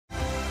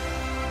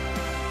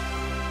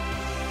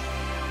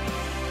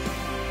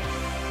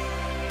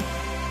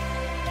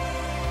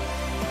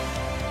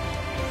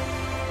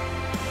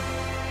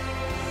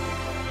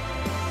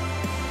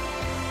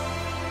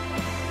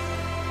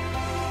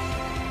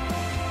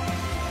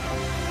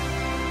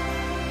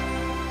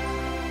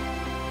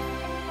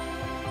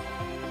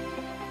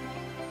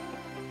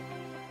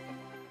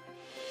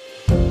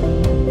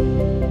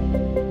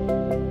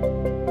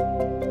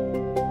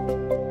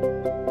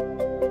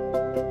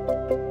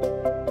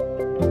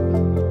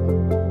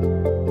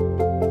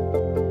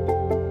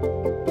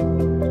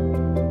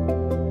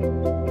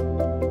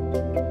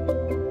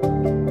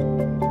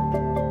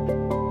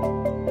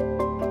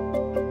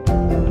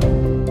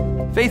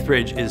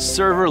Faithbridge is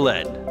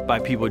server-led by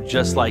people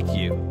just like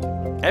you.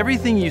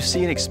 Everything you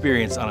see and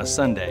experience on a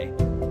Sunday,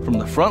 from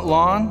the front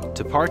lawn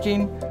to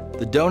parking,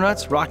 the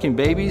donuts, rocking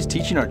babies,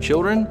 teaching our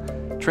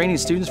children, training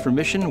students for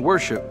mission,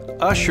 worship,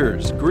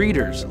 ushers,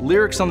 greeters,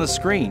 lyrics on the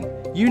screen,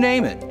 you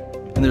name it.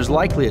 And there's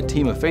likely a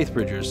team of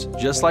Faithbridgers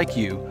just like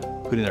you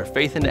putting their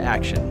faith into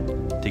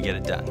action to get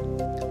it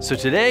done. So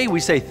today we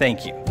say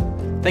thank you.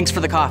 Thanks for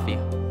the coffee.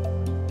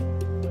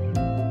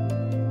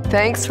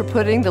 Thanks for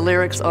putting the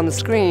lyrics on the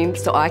screen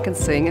so I can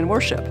sing and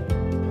worship.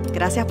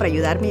 Gracias por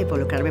ayudarme y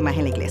involucrarme más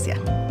en la iglesia.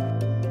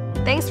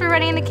 Thanks for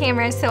running the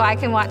cameras so I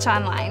can watch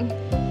online.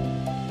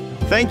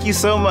 Thank you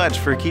so much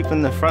for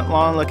keeping the front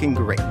lawn looking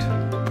great.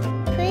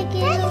 Thank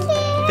you.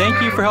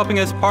 Thank you for helping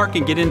us park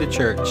and get into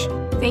church.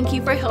 Thank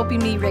you for helping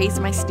me raise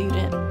my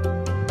student.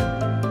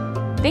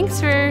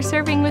 Thanks for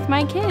serving with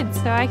my kids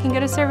so I can go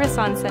to service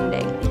on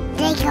Sunday.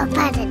 Thank you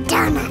for the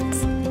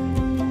donuts.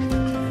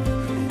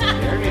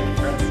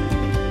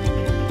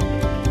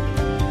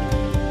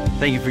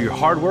 Thank you for your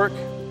hard work,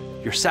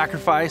 your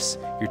sacrifice,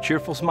 your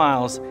cheerful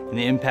smiles, and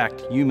the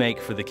impact you make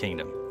for the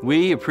kingdom.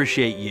 We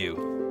appreciate you.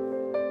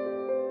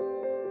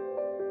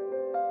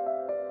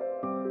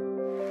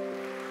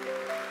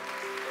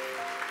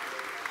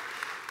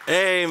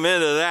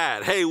 Amen to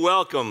that. Hey,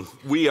 welcome.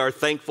 We are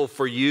thankful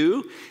for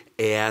you,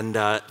 and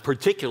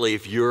particularly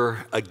if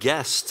you're a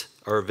guest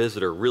or a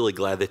visitor, really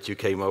glad that you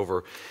came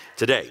over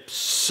today.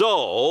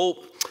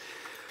 So,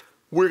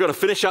 we're going to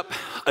finish up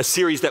a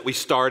series that we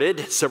started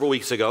several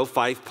weeks ago,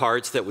 5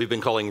 parts that we've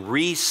been calling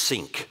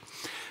Resync,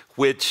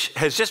 which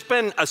has just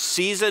been a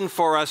season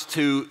for us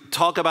to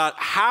talk about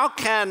how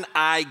can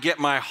I get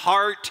my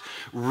heart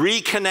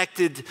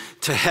reconnected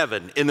to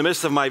heaven. In the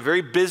midst of my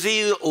very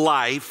busy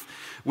life,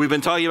 we've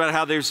been talking about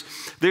how there's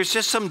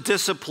just some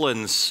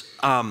disciplines,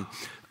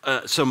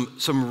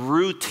 some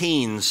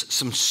routines,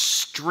 some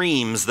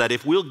streams that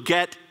if we'll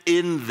get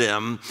in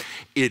them,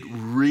 it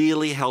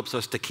really helps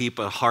us to keep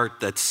a heart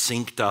that's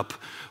synced up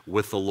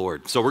with the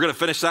Lord. So we're going to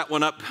finish that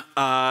one up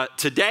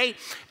today,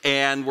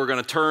 and we're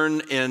going to turn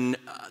in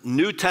the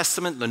New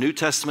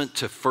Testament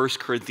to 1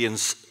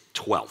 Corinthians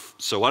 12.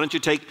 So why don't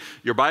you take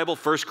your Bible,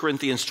 1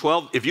 Corinthians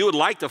 12. If you would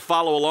like to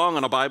follow along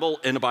in a Bible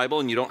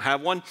and you don't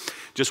have one,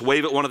 just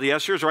wave at one of the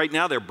ushers right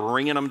now. They're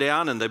bringing them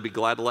down, and they'd be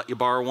glad to let you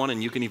borrow one,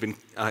 and you can even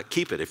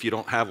keep it if you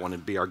don't have one.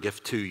 It'd be our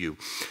gift to you.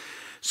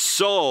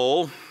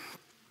 So,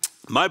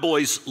 my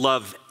boys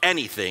love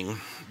anything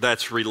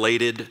that's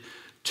related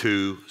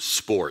to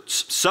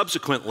sports.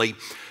 Subsequently,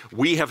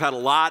 we have had a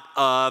lot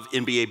of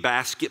NBA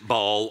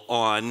basketball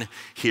on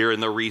here in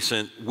the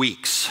recent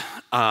weeks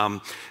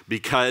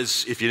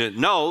because if you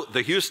didn't know,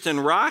 the Houston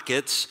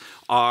Rockets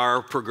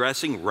are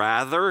progressing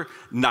rather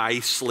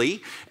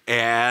nicely,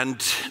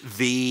 and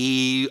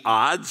the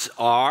odds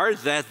are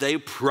that they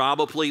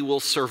probably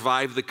will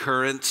survive the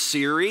current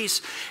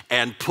series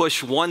and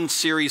push one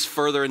series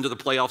further into the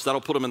playoffs. That'll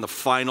put them in the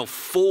Final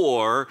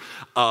Four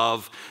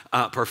of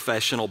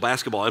professional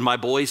basketball. And my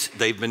boys,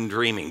 they've been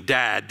dreaming,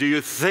 Dad, do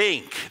you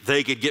think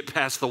they could get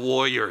past the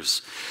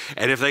Warriors?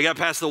 And if they got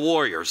past the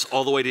Warriors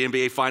all the way to the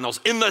NBA Finals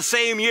in the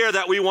same year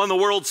that we won the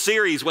World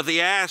Series with the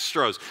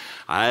Astros,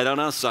 I don't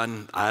know,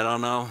 son. I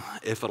don't know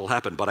if it'll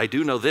happen, but I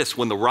do know this.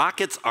 When the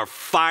Rockets are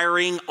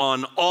firing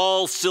on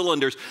all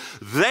cylinders,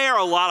 they are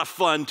a lot of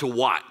fun to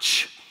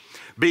watch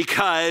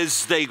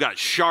because they've got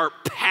sharp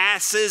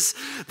passes,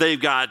 they've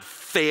got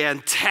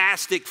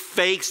fantastic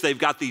fakes, they've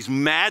got these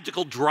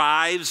magical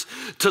drives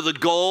to the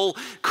goal,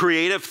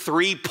 creative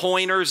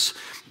three-pointers,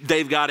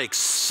 they've got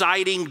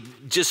exciting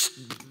just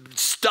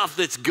stuff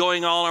that's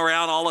going all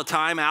around all the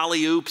time,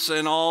 alley-oops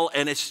and all,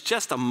 and it's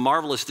just a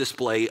marvelous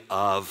display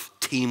of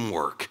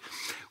teamwork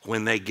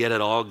when they get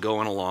it all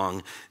going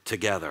along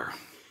together.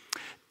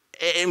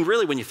 And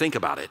really, when you think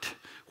about it,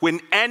 when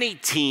any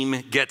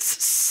team gets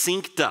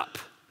synced up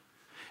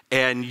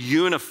and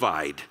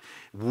unified,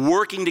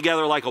 working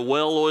together like a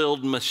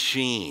well-oiled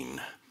machine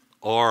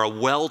or a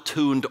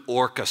well-tuned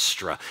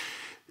orchestra,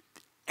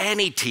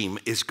 any team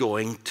is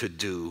going to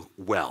do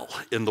well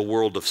in the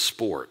world of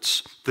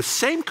sports. The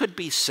same could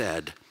be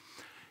said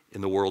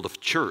in the world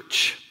of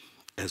church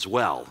as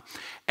well.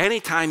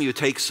 Anytime you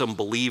take some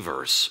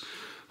believers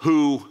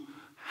who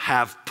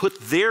have put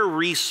their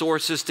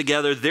resources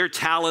together, their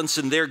talents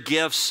and their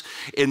gifts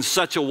in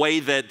such a way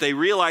that they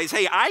realize,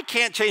 hey, I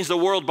can't change the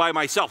world by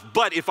myself,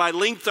 but if I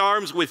linked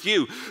arms with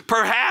you,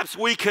 perhaps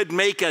we could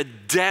make a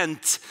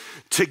dent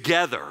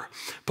together.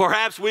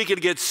 Perhaps we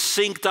could get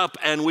synced up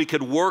and we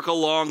could work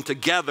along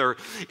together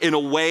in a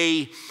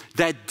way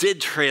that did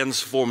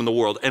transform the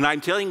world. And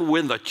I'm telling you,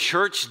 when the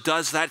church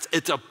does that,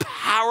 it's a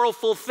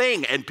powerful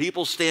thing. And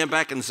people stand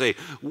back and say,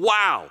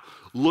 wow,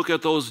 look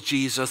at those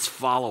Jesus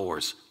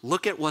followers.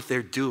 Look at what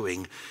they're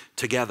doing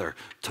together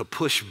to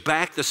push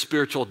back the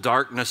spiritual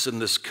darkness in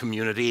this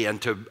community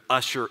and to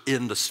usher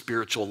in the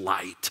spiritual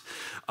light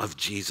of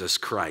Jesus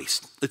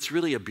Christ. It's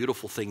really a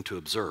beautiful thing to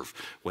observe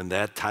when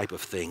that type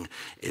of thing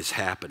is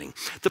happening.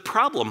 The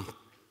problem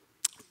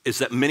is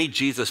that many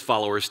Jesus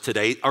followers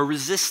today are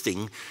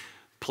resisting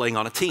playing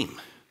on a team.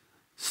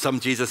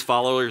 Some Jesus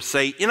followers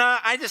say,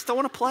 I just don't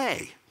want to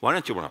play. Why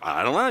don't you want to?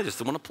 I don't know, I just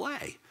don't want to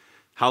play.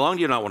 How long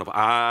do you not want to play?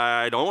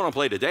 I don't want to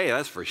play today,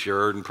 that's for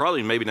sure. And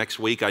probably maybe next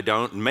week I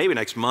don't, and maybe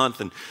next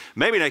month, and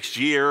maybe next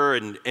year,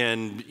 and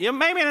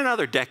maybe in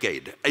another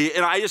decade.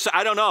 And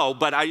I don't know,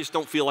 but I just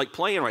don't feel like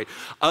playing right.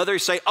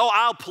 Others say,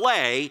 I'll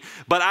play,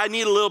 but I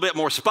need a little bit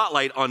more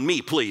spotlight on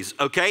me, please,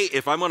 okay?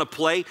 If I'm going to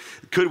play,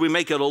 could we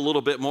make it a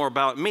little bit more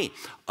about me?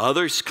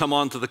 Others come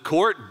onto the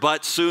court,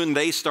 but soon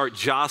they start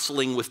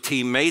jostling with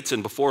teammates,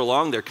 and before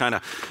long they're kind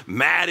of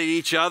mad at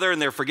each other,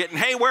 and they're forgetting,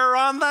 hey, we're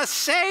on the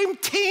same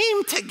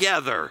team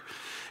together.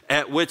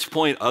 At which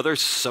point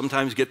others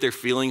sometimes get their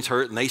feelings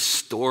hurt, and they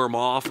storm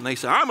off, and they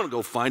say, I'm going to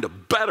go find a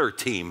better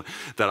team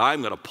that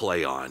I'm going to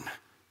play on.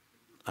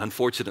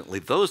 Unfortunately,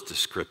 those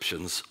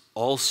descriptions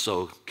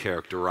also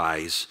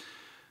characterize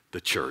the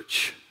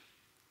church.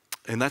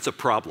 And that's a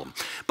problem.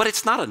 But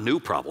it's not a new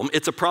problem.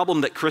 It's a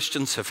problem that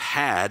Christians have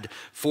had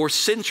for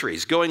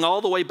centuries, going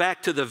all the way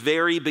back to the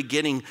very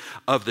beginning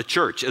of the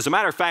church. As a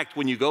matter of fact,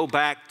 when you go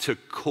back to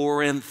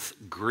Corinth,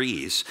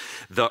 Greece,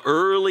 the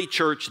early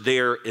church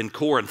there in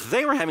Corinth,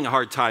 they were having a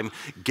hard time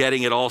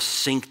getting it all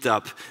synced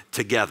up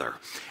together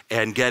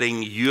and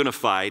getting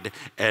unified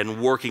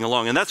and working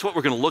along. And that's what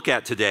we're going to look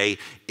at today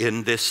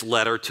in this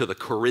letter to the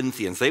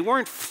Corinthians. They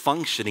weren't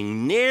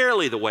functioning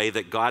nearly the way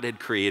that God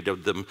had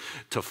created them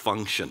to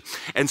function.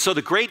 And so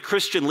the great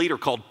Christian leader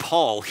called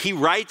Paul, he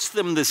writes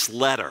them this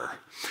letter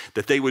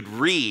that they would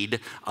read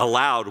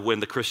aloud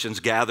when the Christians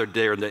gathered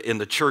there in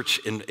the church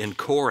in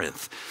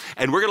Corinth.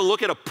 And we're going to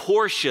look at a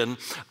portion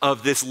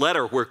of this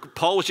letter where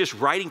Paul was just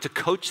writing to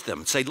coach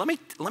them, say, let me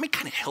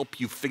kind of help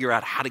you figure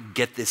out how to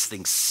get this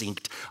thing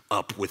synced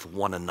up with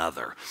one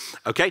another.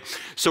 Okay?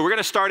 So we're going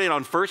to start in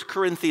on 1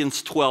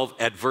 Corinthians 12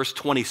 at verse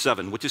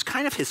 27, which is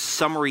kind of his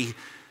summary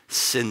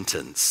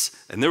sentence.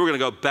 And then we're going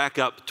to go back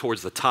up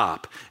towards the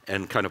top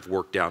and kind of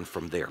work down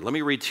from there. Let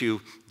me read to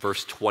you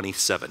verse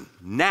 27.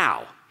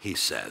 Now, he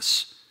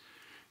says,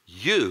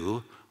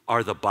 you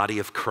are the body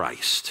of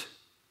Christ,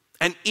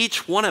 and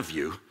each one of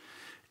you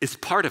is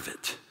part of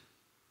it.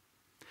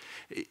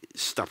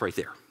 Stop right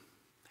there.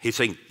 He's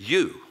saying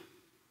you,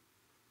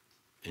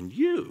 and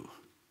you,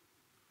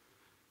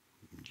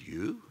 and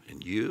you,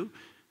 and you,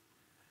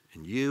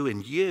 and you,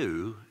 and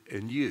you,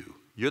 and you.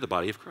 You're the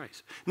body of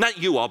Christ. Not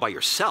you all by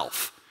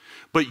yourself,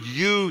 but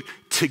you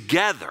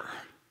together.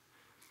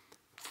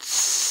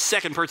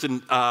 Second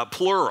person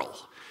plural.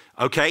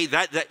 Okay,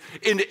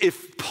 and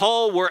if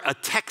Paul were a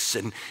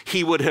Texan,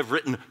 he would have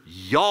written,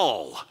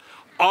 y'all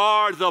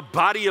are the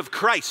body of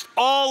Christ.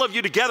 All of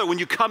you together, when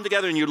you come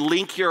together and you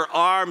link your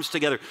arms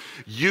together,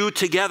 you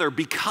together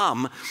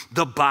become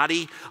the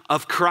body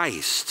of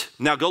Christ.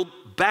 Now go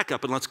back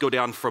up and let's go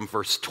down from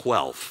verse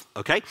 12,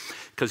 okay?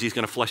 Because he's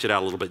going to flesh it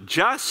out a little bit.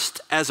 Just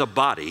as a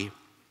body,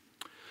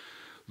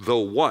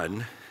 though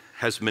one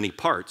has many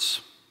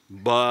parts,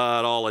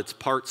 but all its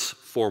parts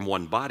form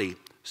one body,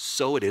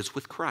 so it is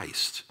with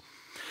Christ.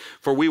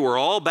 For we were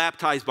all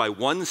baptized by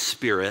one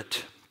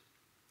Spirit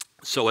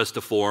so as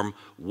to form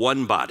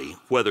one body,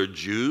 whether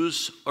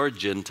Jews or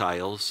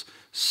Gentiles,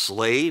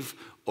 slave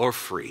or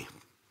free.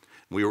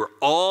 We were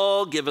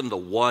all given the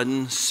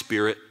one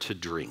Spirit to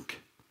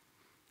drink.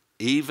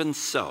 Even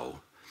so,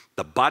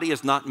 the body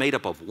is not made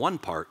up of one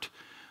part,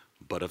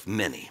 but of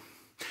many.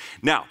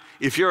 Now,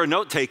 if you're a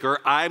note taker,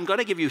 I'm going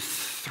to give you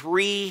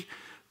three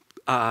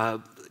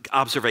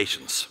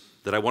observations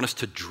that I want us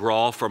to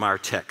draw from our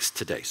text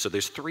today. So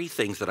there's three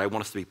things that I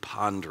want us to be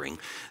pondering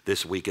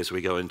this week as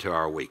we go into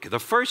our week. The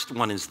first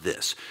one is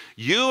this.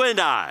 You and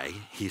I,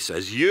 he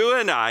says, you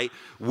and I,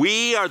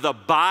 we are the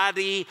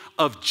body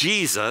of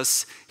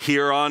Jesus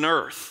here on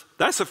earth.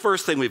 That's the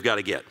first thing we've got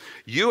to get.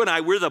 You and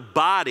I, we're the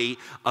body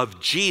of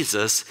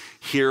Jesus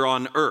here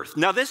on earth.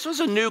 Now, this was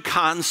a new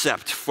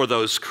concept for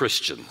those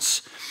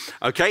Christians,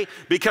 okay?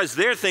 Because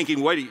they're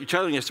thinking, wait, you're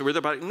telling us we're the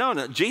body?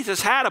 No,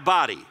 Jesus had a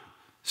body.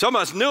 Some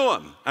of us knew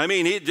him. I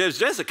mean,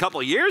 just a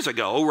couple of years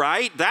ago,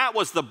 right? That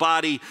was the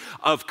body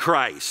of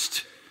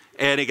Christ.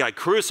 And he got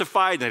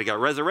crucified, and then he got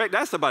resurrected.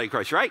 That's the body of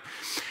Christ, right?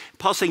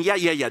 Paul's saying,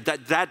 yeah,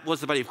 that was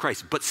the body of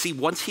Christ. But see,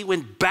 once he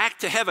went back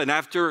to heaven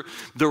after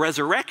the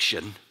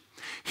resurrection,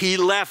 he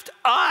left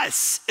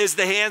us as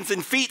the hands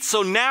and feet.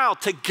 So now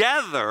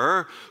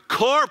together,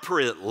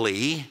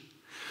 corporately,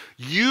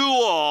 you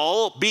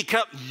are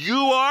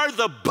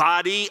the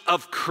body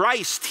of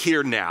Christ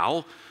here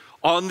now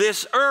on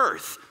this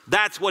earth.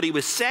 That's what he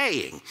was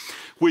saying.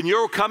 When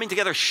you're coming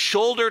together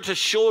shoulder to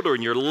shoulder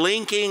and you're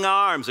linking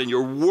arms and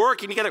you're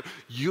working together,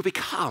 you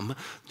become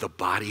the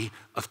body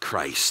of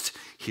Christ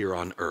here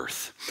on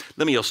earth.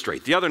 Let me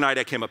illustrate. The other night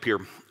I came up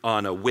here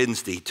on a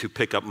Wednesday to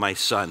pick up my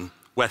son,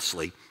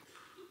 Wesley,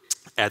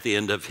 at the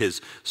end of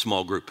his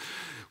small group.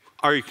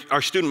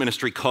 Our student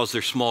ministry calls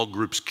their small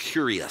groups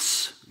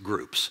curious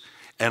groups.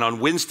 And on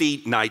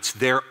Wednesday nights,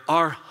 there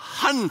are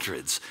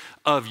hundreds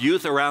of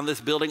youth around this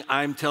building.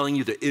 I'm telling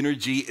you, the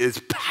energy is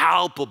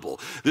palpable.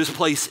 This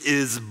place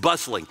is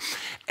bustling.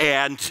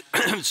 And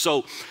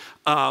so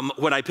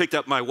when I picked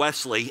up my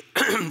Wesley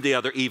the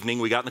other evening,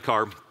 we got in the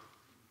car,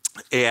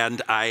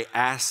 and I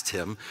asked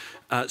him,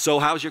 So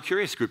how's your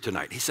Curious group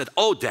tonight? He said,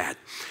 oh, Dad,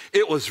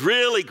 it was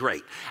really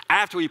great.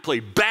 After we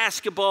played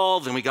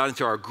basketball, then we got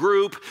into our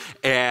group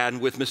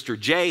and with Mr.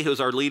 J, who's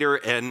our leader,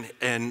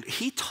 and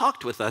he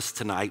talked with us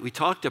tonight. We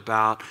talked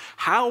about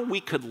how we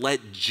could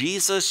let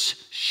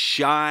Jesus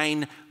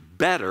shine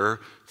better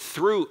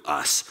through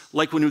us,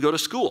 like when we go to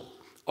school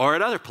or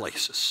at other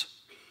places.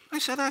 I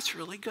said, that's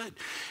really good.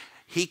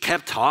 He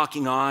kept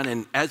talking on,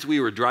 and as we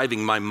were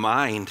driving, my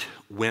mind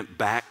went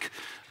back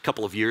a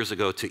couple of years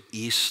ago to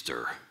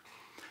Easter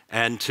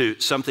and to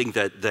something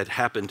that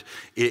happened.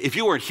 If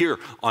you weren't here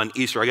on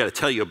Easter, I got to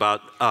tell you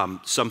about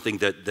something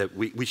that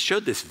we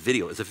showed this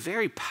video. It's a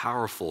very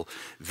powerful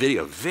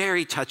video,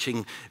 very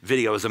touching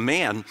video. It was a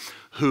man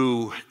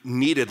who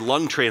needed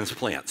lung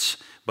transplants,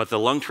 but the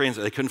lung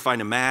transplant, they couldn't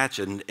find a match,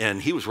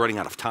 and he was running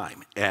out of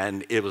time.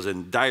 And it was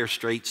in dire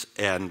straits,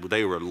 and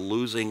they were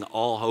losing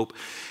all hope.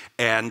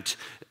 And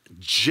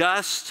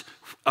just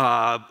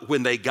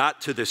when they got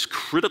to this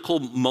critical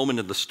moment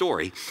in the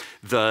story,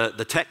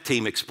 the tech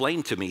team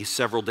explained to me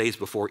several days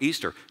before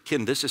Easter,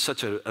 Ken, this is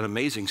such an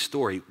amazing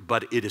story,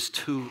 but it is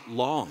too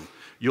long.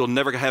 You'll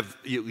never have,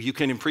 you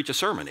can't even preach a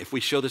sermon. If we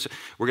show this,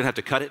 we're gonna have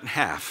to cut it in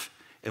half,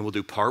 and we'll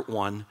do part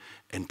 1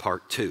 and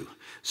part 2.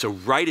 So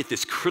right at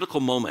this critical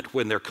moment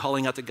when they're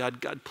calling out to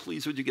God, God,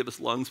 please would you give us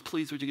lungs?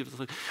 Please would you give us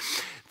lungs?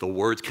 The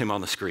words came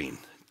on the screen,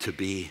 to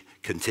be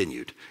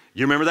continued.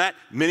 You remember that?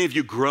 Many of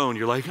you groaned.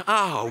 You're like,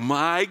 oh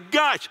my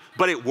gosh.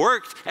 But it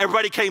worked.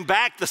 Everybody came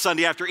back the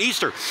Sunday after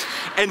Easter.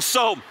 And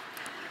so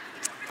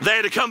they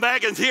had to come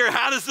back and hear,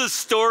 how does this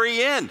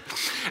story end?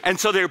 And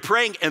so they're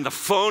praying, and the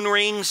phone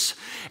rings,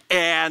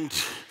 and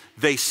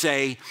they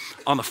say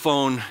on the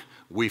phone,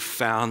 we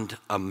found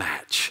a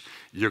match.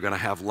 You're gonna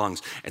have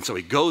lungs. And so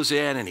he goes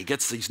in and he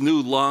gets these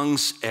new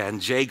lungs,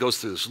 and Jay goes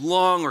through this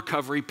long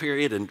recovery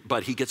period,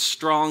 but he gets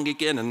strong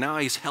again, and now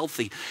he's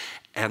healthy.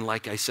 And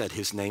like I said,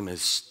 his name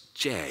is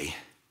Jay,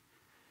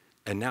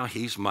 and now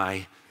he's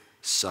my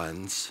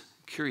son's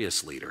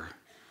Curious leader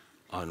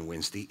on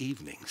Wednesday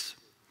evenings.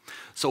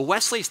 So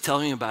Wesley's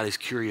telling me about his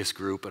Curious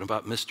group and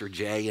about Mr.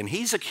 J, and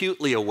he's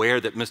acutely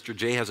aware that Mr.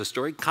 J has a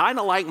story kind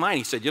of like mine.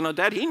 He said, you know,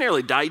 Dad, he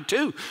nearly died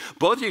too.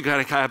 Both of you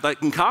kind of have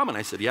that in common.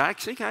 I said, yeah, I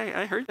think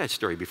I heard that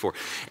story before.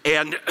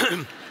 And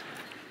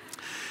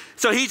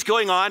so he's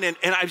going on, and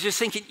I was just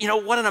thinking, you know,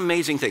 what an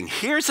amazing thing.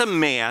 Here's a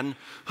man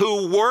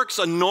who works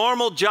a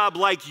normal job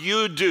like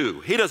you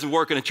do. He doesn't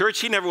work in a church.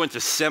 He never went to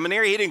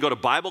seminary. He didn't go to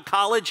Bible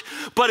college,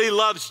 but he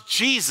loves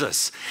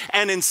Jesus.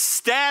 And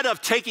instead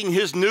of taking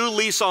his new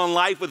lease on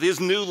life with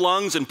his new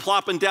lungs and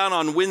plopping down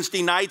on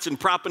Wednesday nights and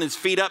propping his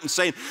feet up and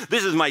saying,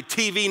 this is my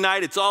TV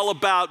night, it's all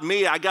about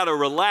me, I got to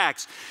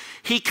relax,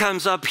 he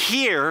comes up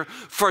here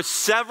for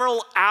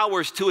several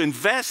hours to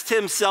invest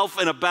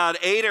himself in about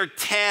 8 or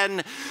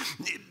 10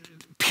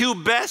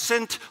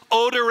 pubescent,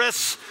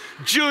 odorous,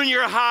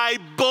 junior high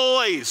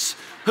boys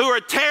who are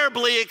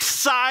terribly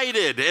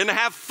excited and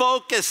have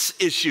focus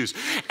issues.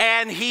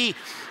 And he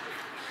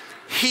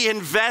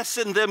invests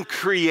in them,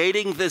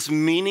 creating this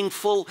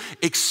meaningful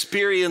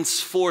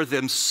experience for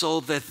them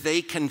so that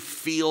they can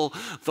feel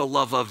the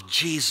love of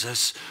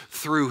Jesus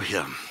through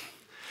him.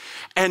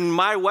 And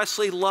my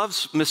Wesley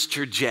loves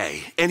Mr.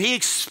 J, and he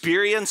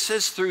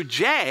experiences through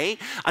J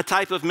a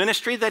type of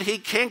ministry that he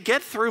can't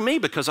get through me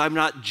because I'm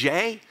not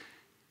J,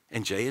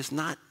 and Jay is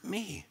not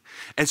me.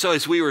 And so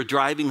as we were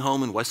driving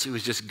home and Wesley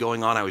was just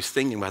going on, I was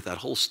thinking about that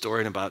whole story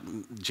and about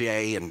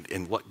Jay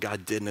and what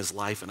God did in his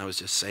life. And I was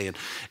just saying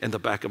in the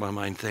back of my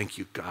mind, thank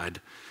you,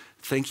 God.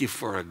 Thank you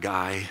for a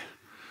guy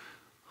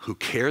who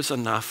cares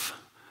enough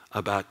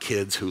about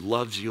kids, who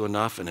loves you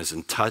enough and is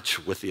in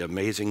touch with the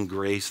amazing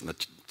grace and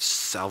the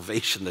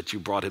salvation that you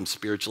brought him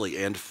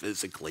spiritually and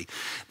physically,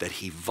 that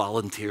he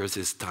volunteers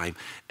his time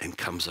and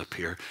comes up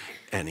here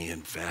and he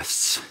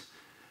invests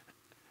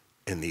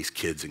in these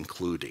kids,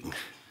 including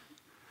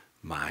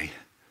my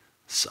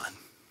son.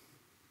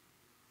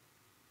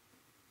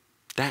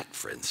 That,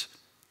 friends,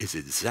 is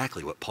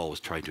exactly what Paul was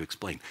trying to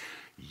explain.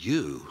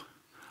 You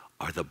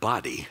are the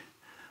body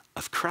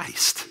of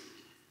Christ.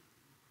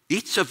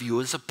 Each of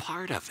you is a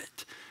part of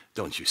it,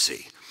 don't you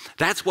see?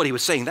 That's what he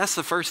was saying. That's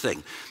the first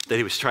thing that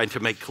he was trying to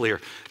make clear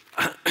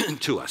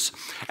to us.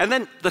 And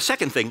then the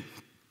second thing,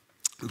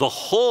 the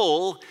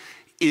whole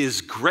is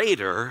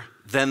greater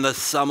than the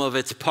sum of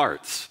its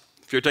parts.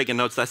 If you're taking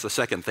notes, that's the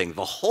second thing.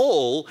 The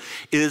whole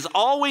is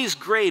always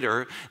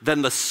greater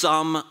than the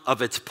sum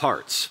of its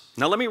parts.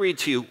 Now let me read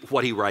to you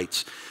what he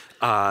writes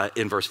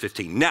in verse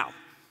 15. Now,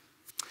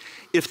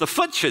 if the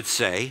foot should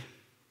say,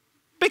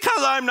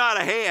 because I'm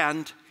not a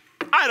hand,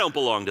 I don't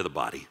belong to the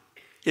body,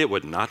 it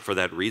would not for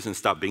that reason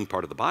stop being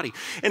part of the body.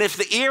 And if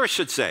the ear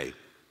should say,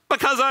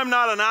 because I'm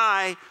not an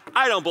eye,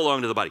 I don't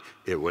belong to the body,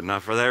 it would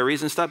not for that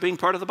reason stop being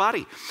part of the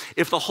body.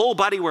 If the whole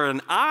body were an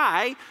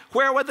eye,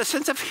 where would the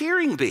sense of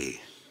hearing be?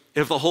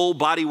 If the whole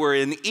body were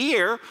an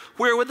ear,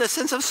 where would the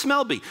sense of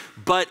smell be?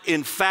 But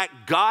in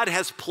fact, God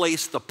has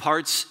placed the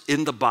parts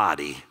in the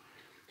body,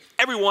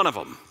 every one of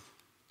them,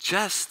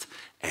 just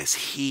as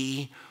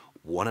he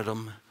wanted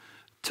them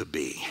to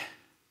be.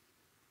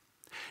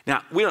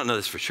 Now, we don't know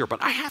this for sure,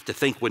 but I have to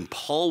think when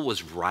Paul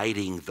was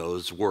writing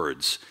those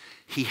words,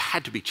 he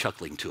had to be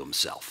chuckling to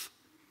himself.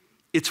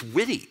 It's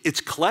witty, it's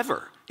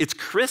clever, it's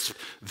crisp,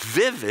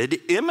 vivid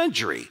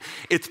imagery.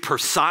 It's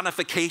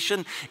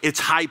personification, it's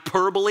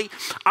hyperbole.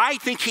 I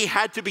think he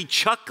had to be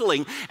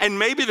chuckling, and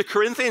maybe the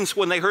Corinthians,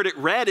 when they heard it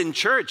read in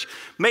church,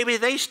 maybe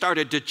they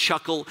started to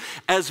chuckle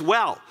as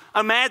well.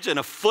 Imagine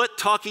a foot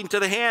talking to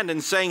the hand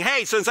and saying,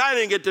 hey, since I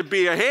didn't get to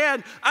be a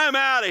hand, I'm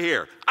out of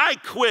here. I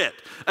quit.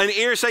 An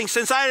ear saying,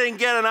 since I didn't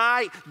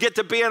get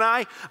to be an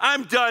eye,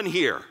 I'm done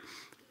here.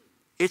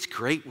 It's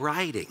great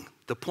writing.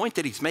 The point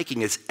that he's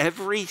making is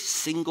every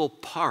single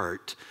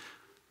part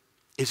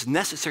is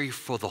necessary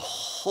for the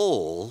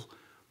whole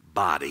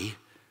body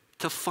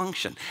to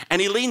function.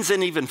 And he leans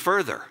in even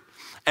further,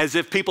 as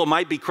if people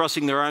might be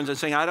crossing their arms and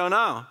saying, I don't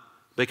know,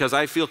 because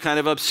I feel kind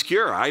of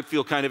obscure. I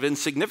feel kind of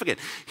insignificant.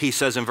 He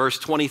says in verse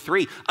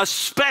 23,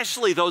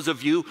 especially those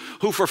of you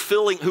who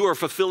are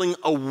fulfilling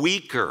a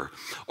weaker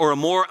or a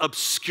more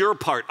obscure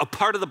part, a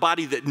part of the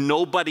body that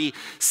nobody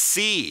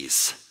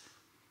sees.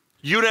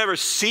 You never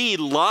see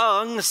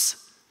lungs.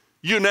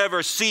 You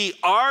never see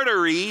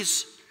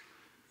arteries.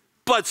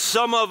 But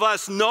some of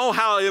us know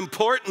how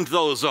important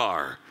those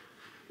are,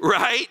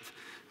 right?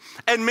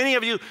 And many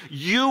of you,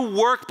 you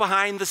work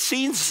behind the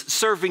scenes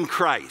serving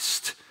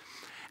Christ.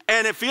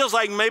 And it feels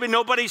like maybe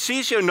nobody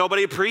sees you,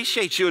 nobody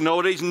appreciates you,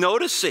 nobody's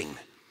noticing.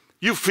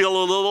 You feel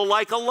a little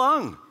like a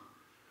lung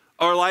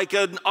or like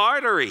an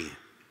artery.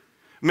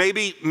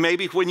 Maybe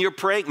when you're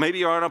praying, maybe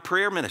you're on a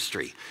prayer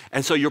ministry,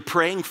 and so you're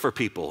praying for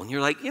people, and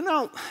you're like,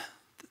 I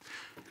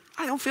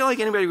don't feel like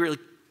anybody really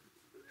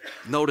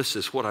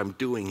notices what I'm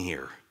doing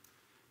here.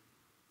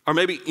 Or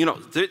maybe, you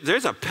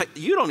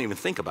don't even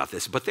think about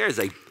this, but there's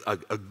a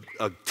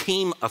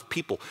team of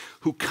people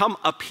who come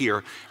up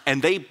here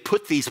and they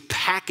put these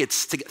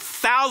packets together,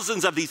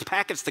 thousands of these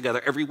packets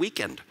together every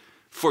weekend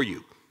for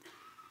you.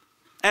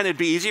 And it'd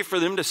be easy for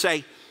them to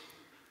say,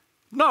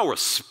 no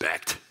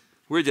respect.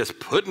 We're just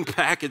putting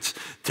packets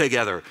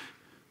together.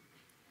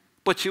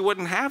 But it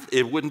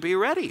wouldn't be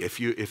ready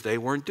if they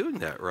weren't doing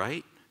that,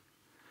 right?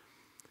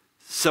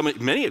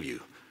 Many of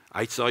you,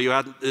 I saw you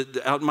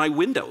out my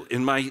window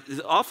in my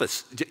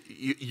office.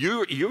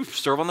 You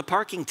serve on the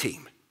parking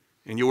team,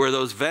 and you wear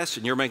those vests,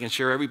 and you're making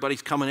sure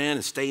everybody's coming in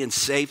and staying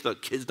safe, the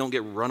kids don't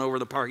get run over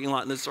the parking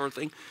lot and this sort of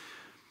thing.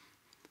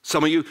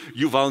 Some of you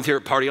volunteer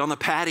at Party on the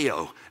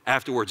Patio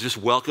afterwards, just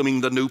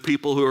welcoming the new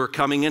people who are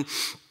coming in.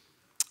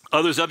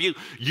 Others of you,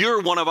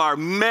 you're one of our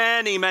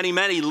many, many,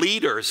 many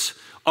leaders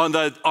on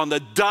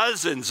the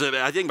dozens of,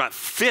 I think about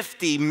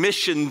 50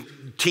 mission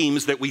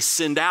teams that we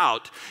send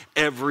out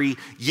every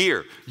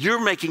year.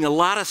 You're making a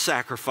lot of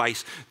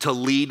sacrifice to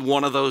lead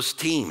one of those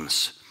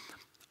teams.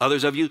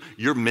 Others of you,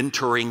 you're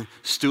mentoring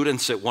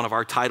students at one of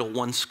our Title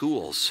I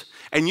schools.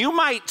 And you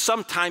might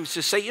sometimes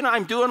just say,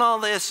 I'm doing all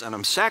this and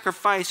I'm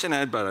sacrificing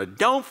it, but I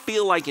don't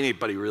feel like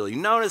anybody really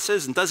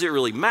notices, and does it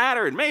really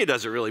matter? And maybe it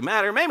doesn't really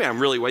matter. Maybe I'm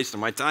really wasting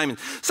my time and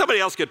somebody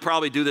else could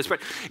probably do this. But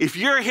if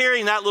you're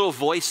hearing that little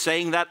voice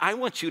saying that, I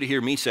want you to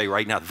hear me say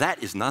right now,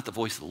 that is not the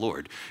voice of the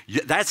Lord.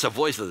 That's the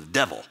voice of the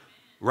devil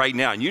right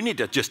now. And you need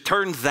to just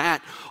turn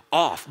that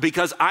off,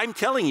 because I'm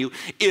telling you,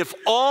 if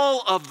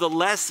all of the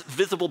less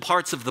visible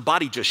parts of the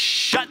body just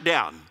shut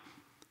down,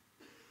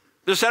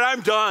 they said,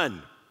 I'm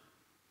done.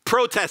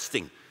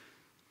 Protesting.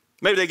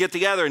 Maybe they get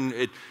together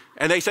and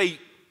they say,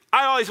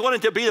 I always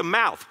wanted to be the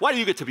mouth. Why do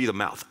you get to be the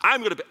mouth?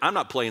 I'm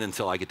not playing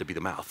until I get to be the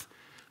mouth.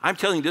 I'm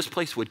telling you, this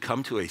place would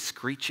come to a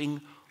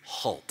screeching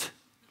halt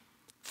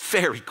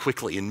very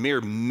quickly, in mere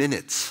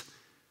minutes.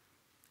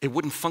 It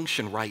wouldn't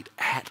function right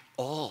at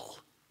all.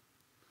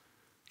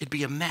 It'd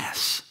be a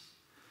mess.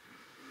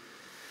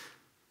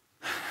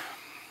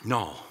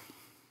 No.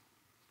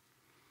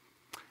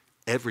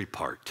 Every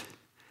part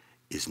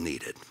is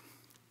needed,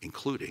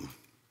 including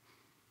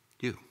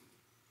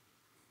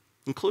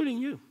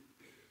you.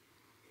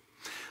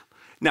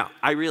 Now,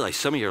 I realize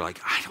some of you are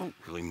like, I don't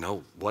really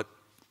know what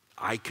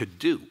I could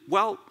do.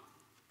 Well,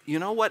 you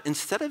know what?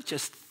 Instead of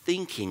just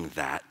thinking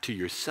that to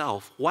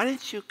yourself, why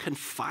don't you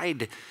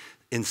confide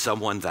in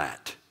someone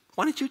that?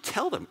 Why don't you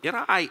tell them?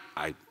 I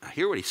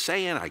hear what he's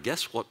saying. I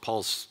guess what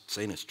Paul's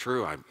saying is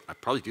true. I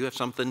probably do have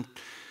something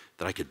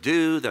that I could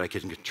do, that I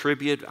could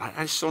contribute.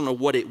 I just don't know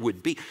what it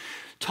would be.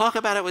 Talk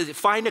about it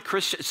find a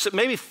Christian,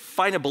 maybe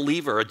find a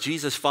believer, a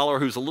Jesus follower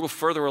who's a little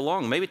further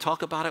along. Maybe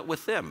talk about it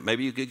with them.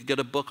 Maybe you could get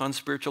a book on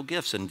spiritual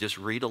gifts and just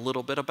read a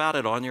little bit about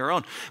it on your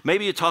own.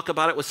 Maybe you talk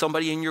about it with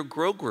somebody in your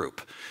grow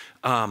group.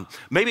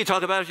 Maybe you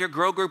talk about it with your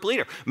grow group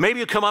leader. Maybe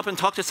you come up and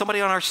talk to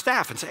somebody on our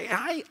staff and say,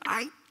 I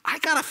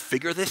got to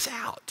figure this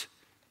out.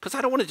 Because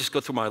I don't want to just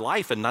go through my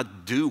life and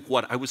not do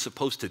what I was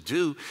supposed to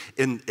do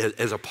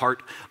as a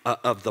part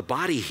of the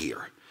body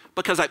here.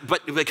 Because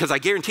I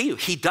guarantee you,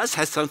 he does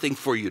have something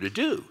for you to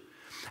do.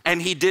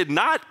 And he did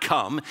not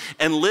come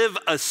and live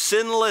a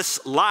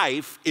sinless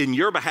life in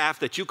your behalf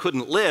that you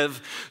couldn't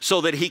live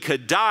so that he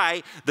could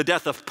die the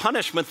death of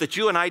punishment that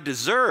you and I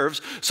deserve,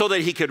 so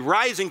that he could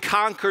rise and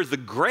conquer the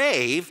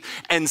grave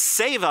and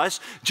save us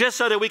just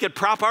so that we could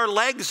prop our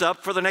legs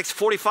up for the next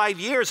 45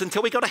 years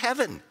until we go to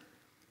heaven.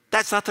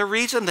 That's not the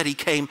reason that he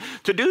came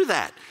to do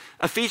that.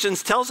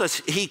 Ephesians tells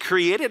us he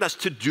created us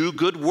to do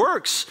good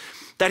works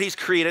that he's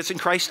created us in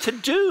Christ to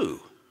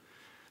do.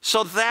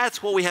 So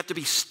that's what we have to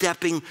be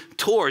stepping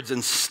towards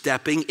and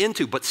stepping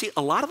into. But see,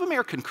 a lot of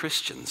American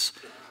Christians,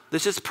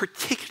 this is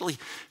particularly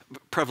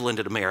prevalent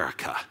in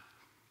America,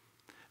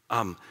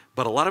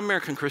 but a lot of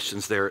American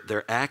Christians,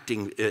 they're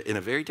acting in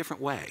a very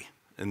different way,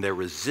 and they're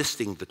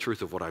resisting the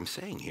truth of what I'm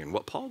saying here and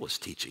what Paul was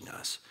teaching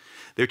us.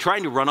 They're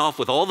trying to run off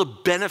with all the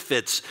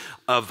benefits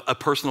of a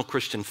personal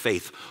Christian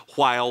faith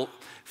while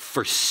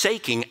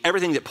forsaking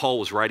everything that Paul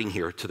was writing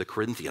here to the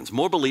Corinthians.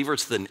 More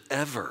believers than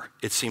ever,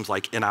 it seems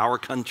like, in our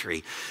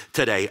country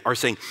today are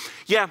saying,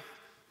 yeah,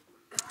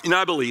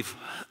 I believe,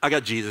 I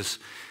got Jesus,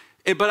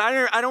 but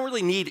I don't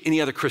really need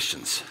any other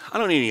Christians. I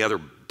don't need any other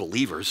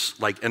believers,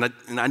 and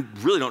I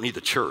really don't need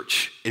the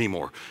church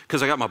anymore,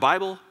 because I got my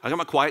Bible, I got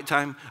my quiet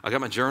time, I got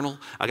my journal,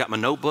 I got my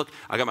notebook,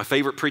 I got my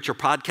favorite preacher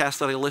podcast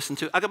that I listen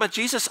to, I got my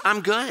Jesus,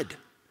 I'm good.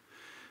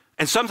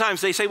 And sometimes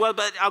they say, well,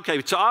 but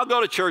okay, so I'll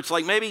go to church,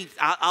 maybe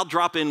I'll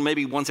drop in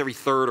maybe once every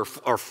third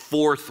or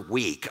fourth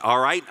week, all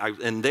right?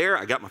 And there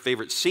I got my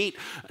favorite seat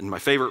in my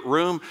favorite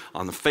room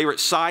on the favorite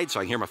side so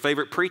I can hear my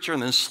favorite preacher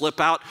and then slip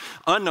out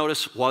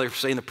unnoticed while they're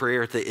saying the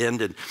prayer at the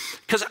end. And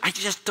because I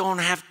just don't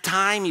have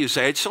time, you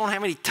say. I just don't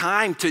have any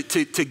time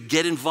to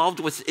get involved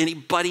with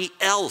anybody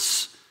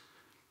else.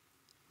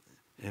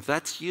 And if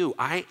that's you,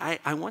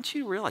 I want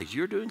you to realize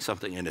you're doing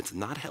something and it's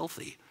not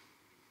healthy.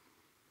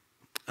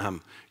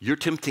 You're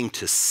attempting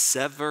to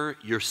sever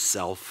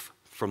yourself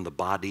from the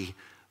body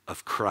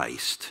of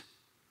Christ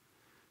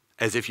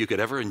as if you could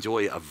ever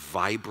enjoy a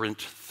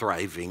vibrant,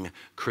 thriving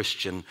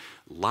Christian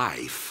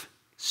life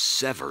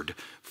severed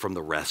from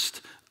the rest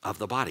of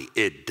the body.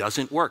 It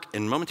doesn't work.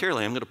 And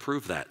momentarily, I'm going to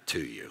prove that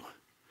to you.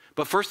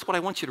 But first, what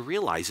I want you to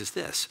realize is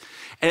this,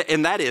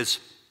 and that is,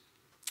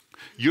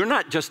 you're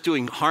not just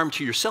doing harm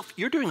to yourself,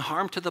 you're doing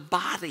harm to the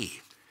body.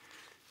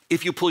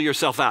 If you pull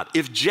yourself out.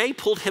 If Jay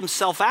pulled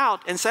himself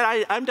out and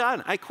said, I'm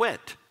done, I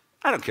quit.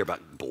 I don't care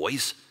about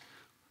boys.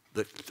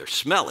 They're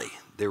smelly,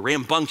 they're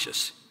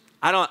rambunctious.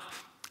 I'm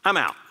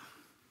out.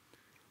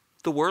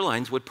 The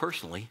Werlines would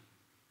personally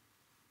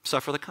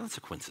suffer the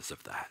consequences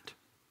of that.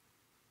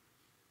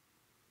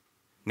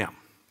 Now,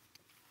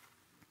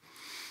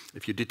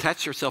 if you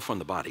detach yourself from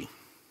the body,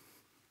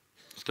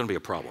 it's going to be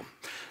a problem.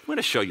 I'm going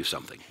to show you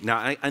something. Now,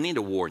 I need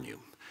to warn you.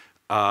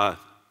 It's a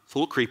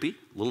little creepy,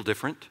 a little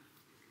different.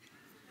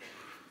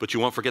 But you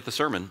won't forget the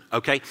sermon,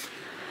 okay?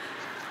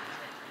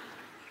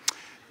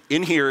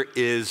 In here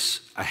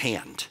is a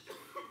hand.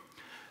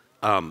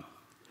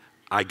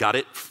 I got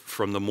it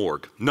from the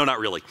morgue. No, not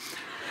really.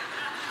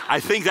 I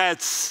think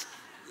that's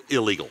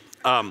illegal.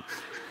 I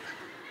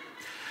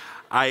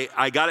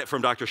got it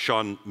from Dr.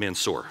 Sean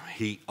Mansour.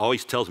 He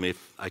always tells me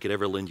if I could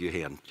ever lend you a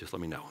hand, just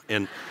let me know.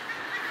 And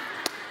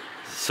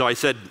so I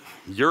said,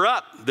 you're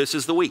up. This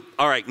is the week.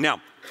 All right,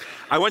 now,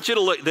 I want you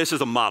to look. This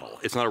is a model.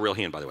 It's not a real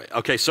hand, by the way.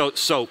 Okay, so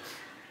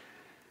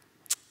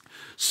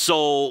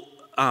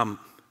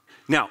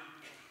now,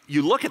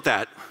 you look at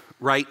that,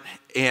 right,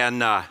 and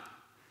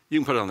you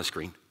can put it on the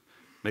screen.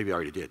 Maybe I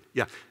already did.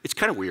 Yeah, it's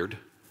kind of weird,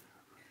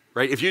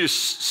 right? If you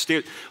just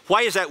stare,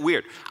 why is that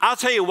weird? I'll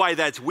tell you why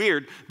that's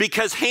weird,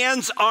 because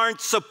hands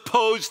aren't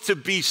supposed to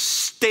be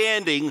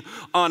standing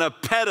on a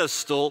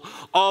pedestal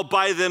all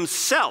by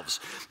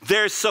themselves.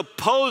 They're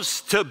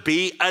supposed to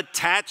be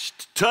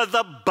attached to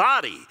the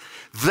body.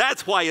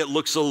 That's why it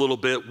looks a little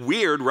bit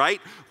weird,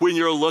 right? When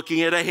you're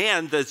looking at a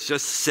hand that's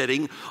just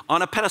sitting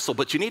on a pedestal.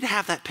 But you need to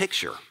have that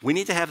picture. We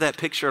need to have that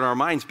picture in our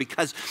minds,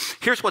 because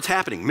here's what's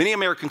happening. Many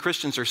American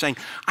Christians are saying,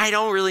 I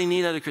don't really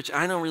need other Christians.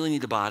 I don't really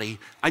need the body.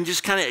 I'm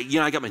just kind of,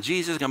 I got my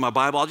Jesus, I got my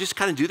Bible. I'll just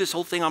kind of do this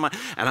whole thing on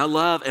and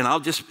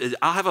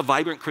I'll have a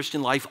vibrant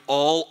Christian life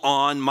all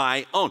on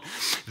my own.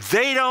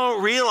 They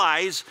don't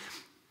realize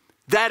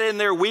that in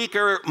their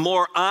weaker,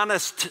 more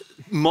honest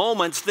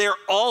moments, they're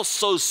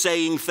also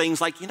saying things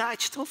like, I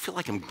just don't feel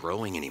like I'm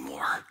growing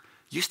anymore.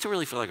 Used to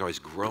really feel like I was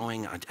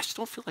growing. I just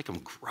don't feel like I'm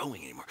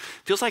growing anymore.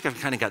 Feels like I've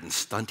kind of gotten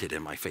stunted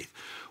in my faith.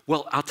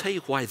 Well, I'll tell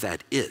you why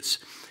that is.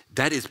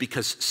 That is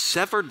because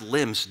severed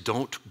limbs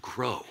don't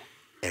grow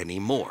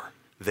anymore.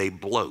 They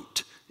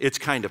bloat. It's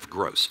kind of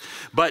gross.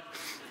 But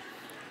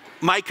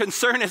my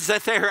concern is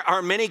that there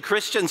are many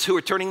Christians who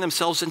are turning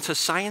themselves into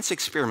science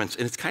experiments,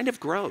 and it's kind of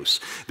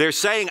gross. They're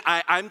saying,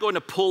 I'm going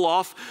to pull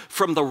off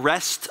from the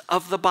rest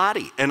of the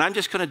body, and I'm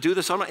just going to do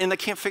this, and they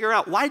can't figure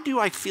out, why do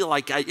I feel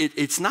like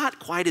it's not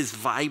quite as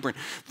vibrant?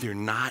 They're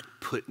not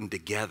putting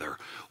together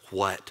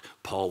what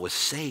Paul was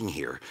saying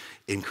here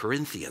in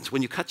Corinthians.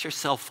 When you cut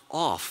yourself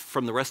off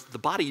from the rest of the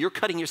body, you're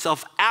cutting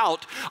yourself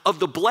out of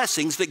the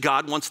blessings that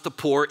God wants to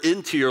pour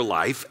into your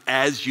life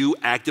as you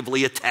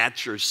actively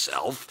attach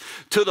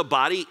yourself to the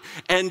body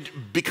and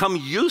become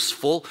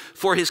useful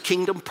for his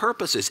kingdom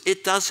purposes.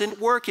 It doesn't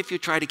work if you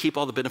try to keep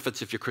all the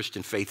benefits of your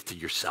Christian faith to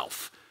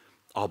yourself,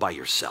 all by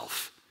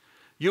yourself.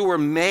 You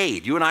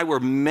and I were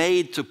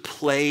made to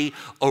play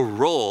a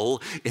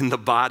role in the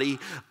body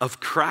of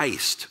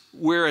Christ.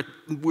 We're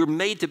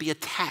made to be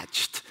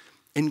attached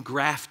and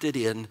grafted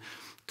in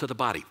to the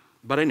body.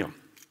 But I know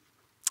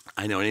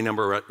any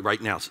number right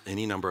now,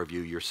 any number of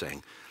you, you're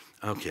saying,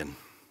 oh, Ken,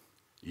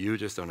 you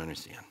just don't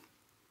understand.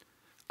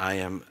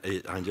 I'm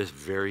just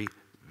very,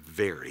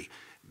 very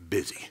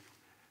busy.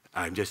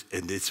 I'm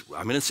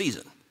in a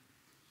season.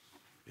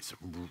 It's a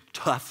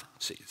tough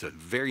season. It's a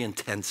very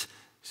intense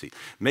See,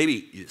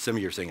 maybe some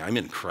of you are saying, I'm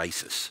in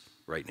crisis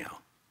right now.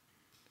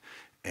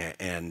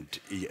 And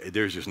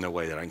there's just no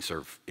way that I can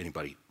serve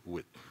anybody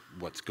with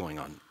what's going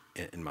on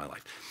in my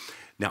life.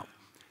 Now,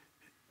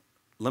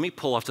 let me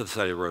pull off to the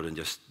side of the road and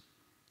just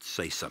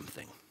say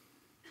something.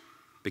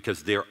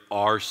 Because there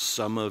are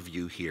some of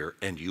you here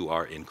and you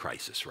are in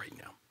crisis right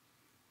now.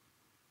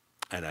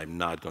 And I'm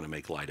not going to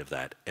make light of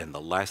that. And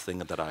the last thing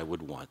that I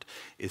would want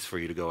is for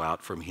you to go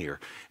out from here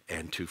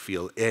and to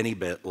feel any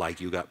bit like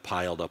you got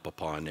piled up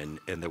upon and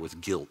there was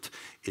guilt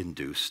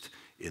induced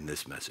in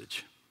this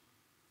message.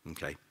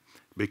 Okay?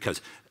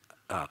 Because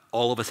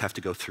all of us have to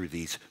go through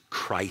these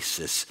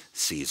crisis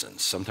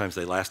seasons. Sometimes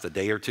they last a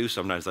day or two.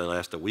 Sometimes they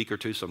last a week or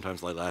two.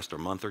 Sometimes they last a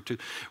month or two,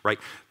 right?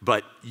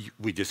 But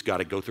we just got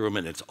to go through them,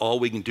 and it's all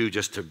we can do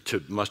just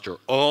to muster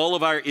all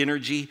of our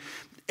energy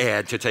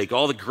and to take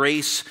all the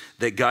grace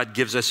that God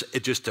gives us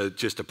just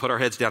to put our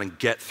heads down and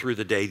get through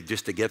the day,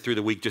 just to get through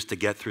the week, just to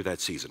get through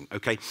that season,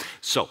 okay?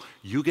 So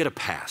you get a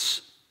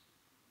pass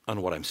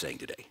on what I'm saying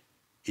today.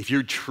 If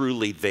you're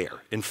truly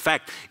there. In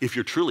fact, if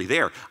you're truly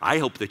there, I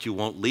hope that you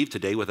won't leave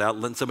today without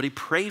letting somebody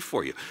pray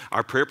for you.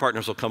 Our prayer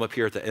partners will come up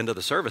here at the end of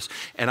the service,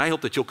 and I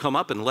hope that you'll come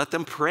up and let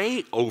them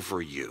pray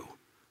over you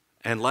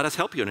and let us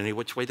help you in any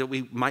which way that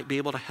we might be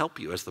able to help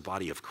you as the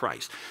body of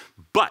Christ.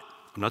 But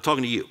I'm not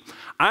talking to you.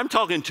 I'm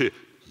talking to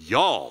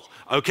y'all,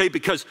 okay?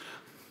 Because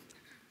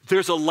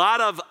there's a lot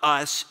of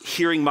us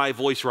hearing my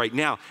voice right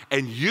now,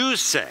 and you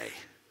say,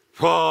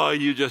 oh,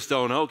 you just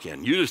don't know,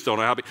 Ken. You just don't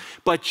know how.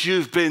 But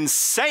you've been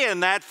saying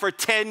that for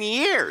 10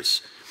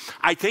 years.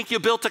 I think you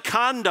built a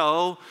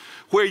condo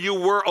where you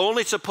were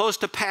only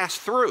supposed to pass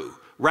through,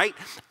 right?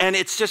 And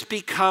it's just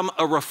become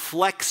a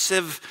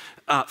reflexive,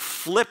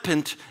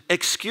 flippant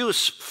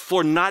excuse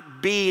for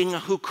not being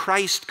who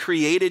Christ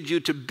created you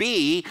to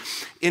be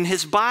in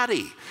his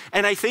body.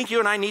 And I think you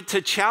and I need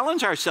to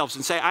challenge ourselves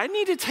and say, I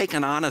need to take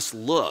an honest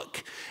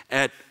look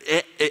at,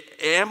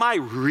 am I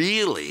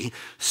really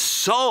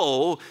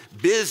so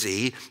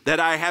busy that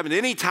I haven't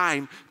any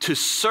time to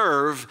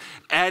serve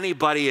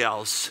anybody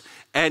else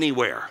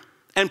anywhere?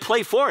 And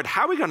play forward.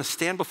 How are we going to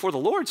stand before the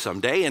Lord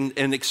someday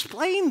and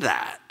explain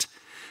that?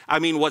 I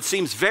mean, what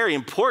seems very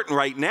important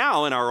right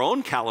now in our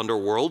own calendar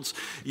worlds,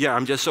 yeah,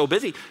 I'm just so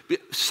busy.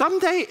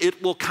 Someday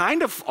it will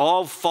kind of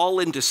all fall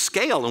into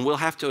scale and we'll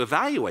have to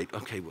evaluate,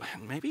 okay, well,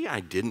 maybe I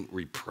didn't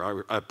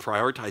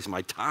prioritize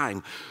my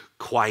time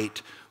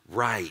quite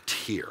right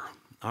here,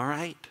 all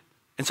right?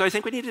 And so I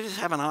think we need to just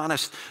have an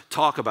honest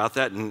talk about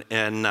that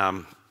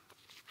and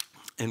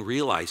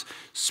realize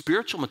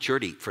spiritual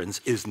maturity,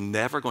 friends, is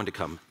never going to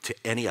come to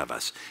any of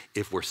us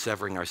if we're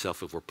severing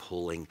ourselves, if we're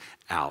pulling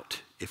out,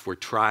 if we're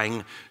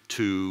trying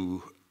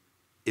to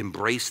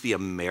embrace the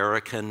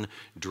American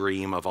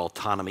dream of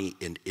autonomy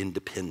and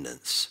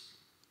independence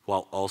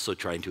while also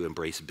trying to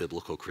embrace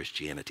biblical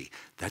Christianity.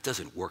 That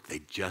doesn't work.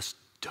 They just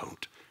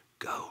don't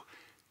go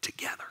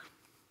together.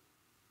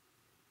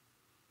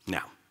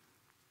 Now,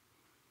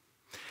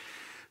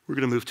 we're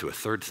going to move to a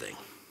third thing.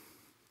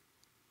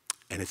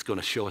 And it's going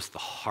to show us the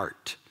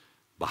heart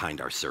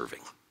behind our serving.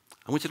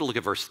 I want you to look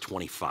at verse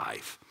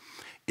 25.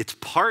 Its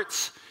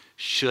parts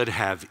should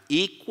have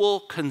equal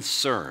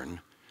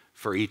concern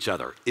for each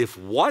other. If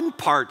one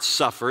part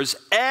suffers,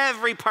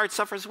 every part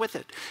suffers with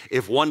it.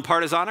 If one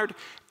part is honored,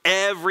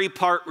 every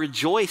part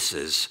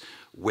rejoices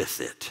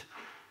with it.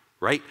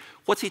 Right?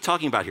 What's he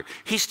talking about here?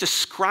 He's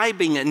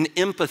describing an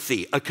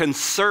empathy, a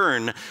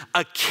concern,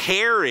 a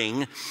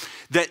caring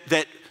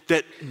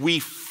that we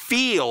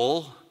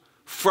feel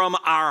from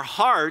our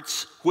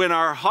hearts when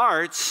our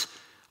hearts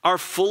are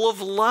full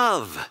of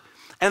love.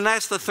 And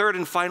that's the third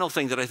and final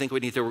thing that I think we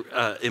need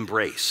to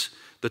embrace,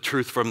 the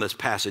truth from this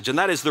passage. And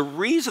that is the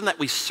reason that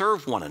we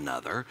serve one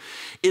another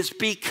is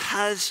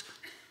because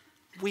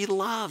we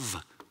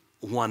love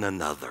one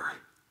another.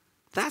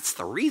 That's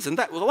the reason.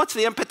 What's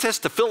the impetus?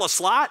 To fill a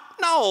slot?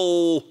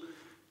 No.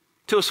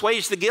 To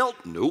assuage the guilt?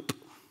 Nope.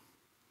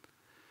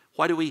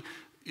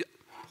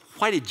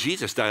 Why did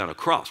Jesus die on a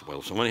cross?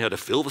 Well, someone had to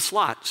fill the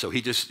slot, so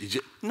he just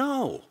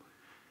no.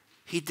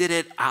 He did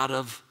it out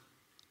of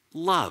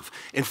love.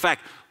 In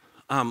fact,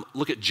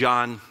 look at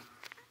John,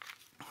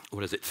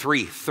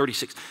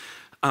 3:36.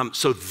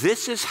 So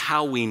this is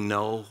how we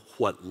know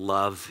what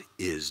love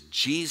is.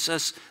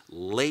 Jesus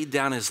laid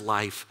down his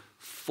life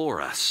for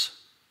us,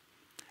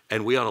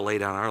 and we ought to lay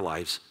down our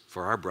lives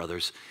for our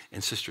brothers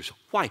and sisters.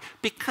 Why?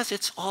 Because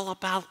it's all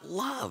about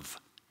love.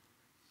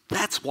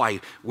 That's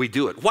why we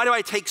do it. Why do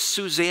I take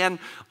Suzanne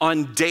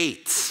on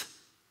dates?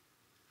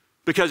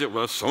 Because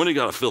somebody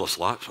got to fill a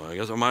slot, so I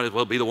guess I might as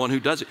well be the one who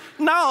does it.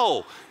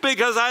 No,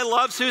 because I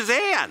love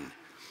Suzanne.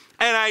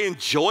 And I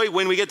enjoy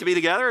when we get to be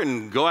together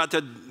and go out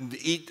to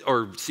eat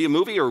or see a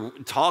movie or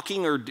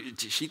talking or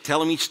she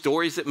telling me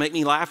stories that make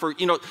me laugh or,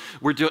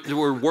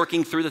 we're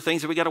working through the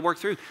things that we got to work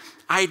through.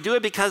 I do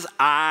it because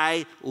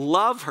I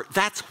love her.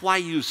 That's why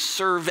you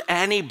serve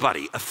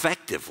anybody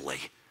effectively.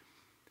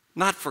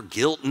 Not for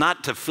guilt,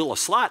 not to fill a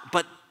slot,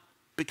 but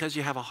because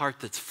you have a heart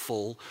that's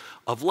full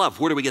of love.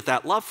 Where do we get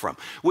that love from?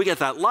 We get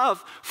that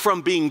love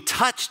from being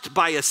touched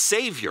by a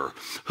Savior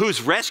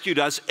who's rescued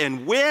us.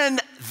 And when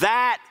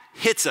that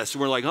hits us,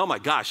 we're like, oh my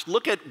gosh,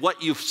 look at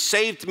what you've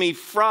saved me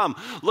from.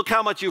 Look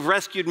how much you've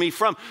rescued me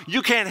from.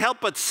 You can't help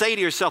but say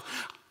to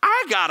yourself,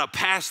 I gotta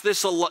pass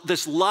this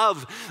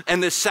love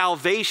and this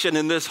salvation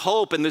and this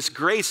hope and this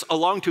grace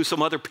along to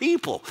some other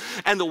people.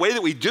 And the way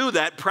that we do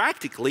that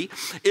practically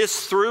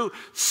is through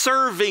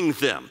serving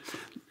them.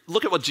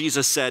 Look at what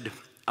Jesus said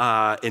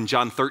in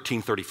John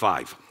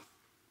 13:35.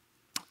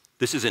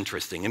 This is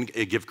interesting, and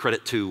I give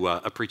credit to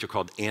a preacher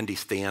called Andy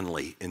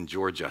Stanley in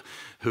Georgia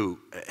who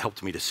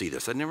helped me to see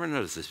this. I never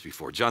noticed this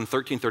before. John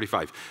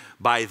 13:35.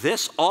 By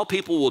this, all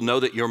people will know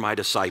that you're my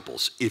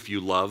disciples if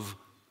you love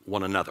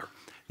one another.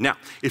 Now,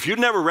 if you've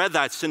never read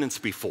that sentence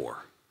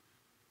before,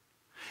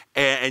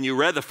 and you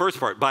read the first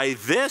part, by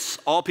this,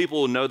 all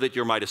people will know that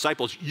you're my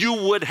disciples, you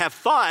would have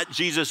thought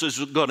Jesus is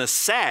going to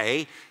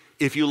say,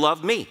 if you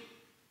love me.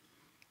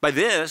 By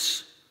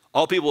this,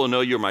 all people will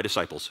know you're my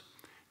disciples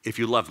if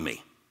you love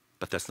me.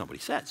 But that's not what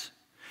he says.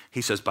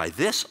 He says, by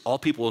this, all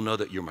people will know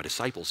that you're my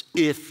disciples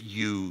if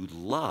you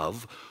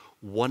love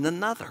one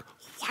another.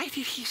 Why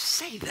did he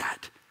say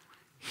that?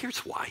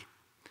 Here's why.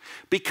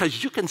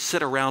 Because you can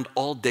sit around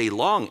all day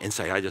long and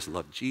say, I just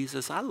love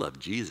Jesus, I love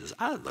Jesus,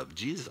 I love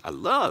Jesus, I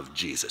love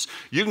Jesus.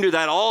 You can do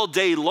that all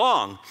day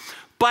long.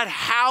 But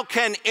how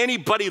can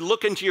anybody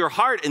look into your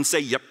heart and say,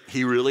 yep,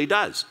 he really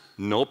does?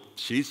 Nope,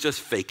 she's just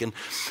faking.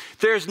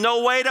 There's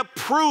no way to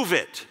prove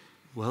it.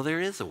 Well, there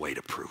is a way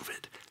to prove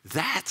it.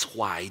 That's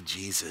why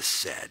Jesus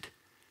said,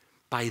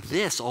 by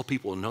this, all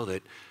people will know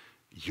that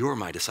you're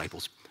my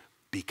disciples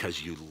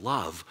because you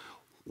love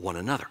one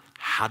another.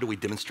 How do we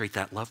demonstrate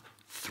that love?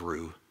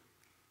 Through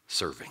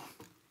serving.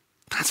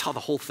 That's how the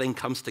whole thing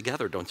comes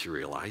together, don't you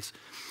realize?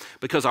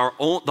 Because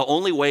the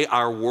only way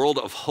our world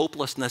of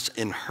hopelessness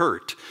and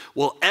hurt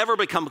will ever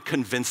become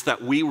convinced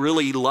that we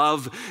really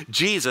love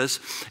Jesus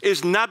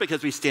is not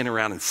because we stand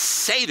around and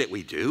say that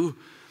we do,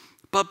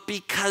 but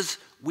because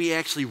we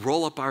actually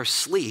roll up our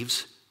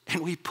sleeves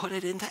and we put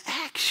it into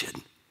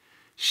action,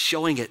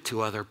 showing it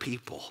to other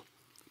people.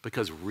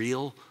 Because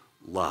real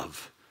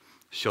love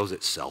shows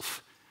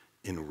itself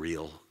in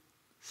real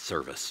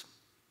service.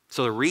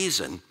 So the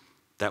reason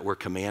that we're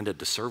commanded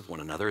to serve one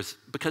another is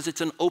because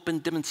it's an open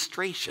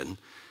demonstration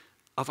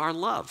of our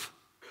love.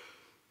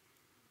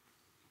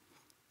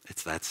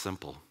 It's that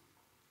simple.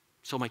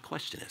 So my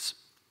question is,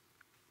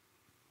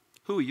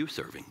 who are you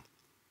serving?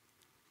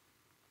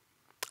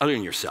 Other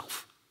than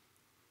yourself.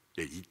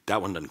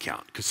 That one doesn't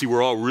count. Because see,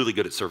 we're all really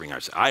good at serving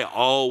ourselves. I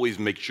always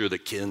make sure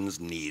that Ken's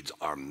needs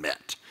are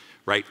met,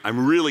 right?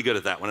 I'm really good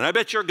at that one. And I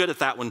bet you're good at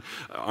that one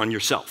on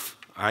yourself,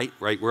 all right?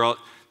 Right?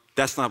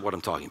 That's not what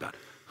I'm talking about.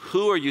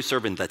 Who are you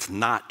serving that's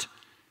not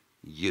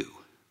you,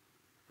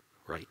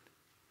 right?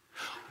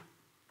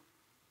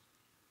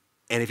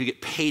 And if you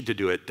get paid to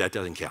do it, that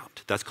doesn't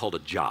count. That's called a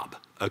job,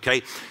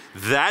 okay?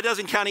 That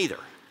doesn't count either,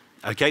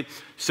 okay?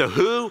 So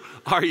who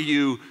are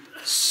you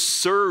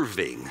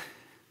serving?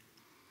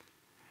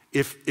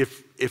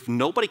 If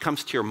nobody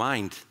comes to your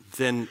mind,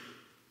 then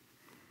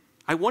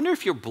I wonder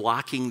if you're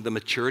blocking the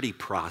maturity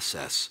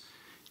process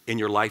in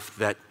your life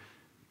that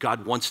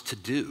God wants to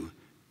do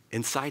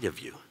inside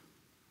of you.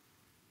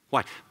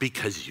 Why?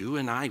 Because you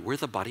and I, we're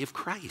the body of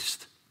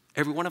Christ.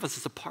 Every one of us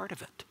is a part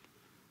of it.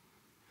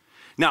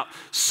 Now,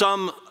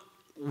 some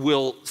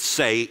will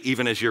say,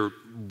 even as you're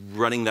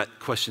running that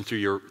question through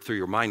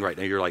your mind right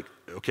now, you're like,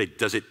 okay,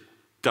 does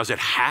it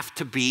have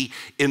to be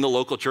in the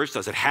local church?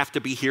 Does it have to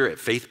be here at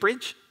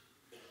Faithbridge?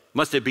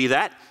 Must it be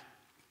that?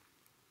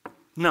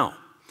 No.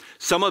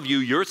 Some of you,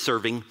 you're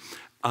serving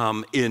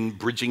in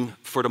Bridging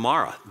for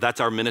Tomorrow.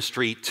 That's our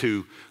ministry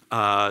to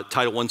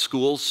Title I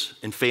schools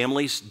and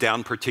families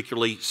down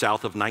particularly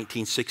south of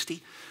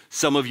 1960.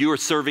 Some of you are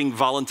serving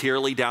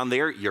voluntarily down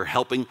there. You're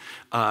helping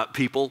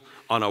people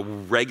on a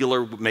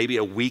regular, maybe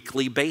a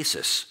weekly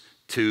basis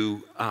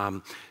to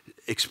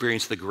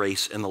experience the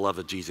grace and the love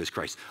of Jesus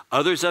Christ.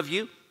 Others of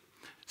you,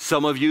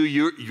 some of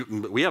you,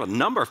 we have a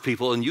number of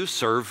people, and you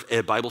serve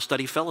a Bible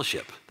study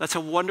fellowship. That's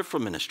a wonderful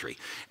ministry.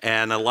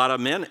 And a lot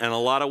of men and a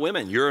lot of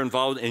women, you're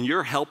involved, and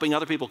you're helping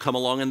other people come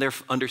along in their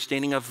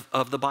understanding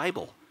of the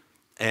Bible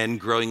and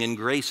growing in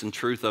grace and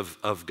truth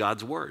of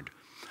God's word.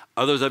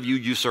 Others of you,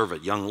 you serve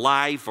at Young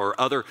Life or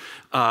other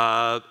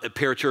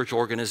parachurch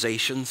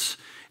organizations,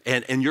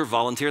 and you're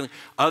volunteering.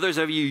 Others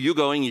of you,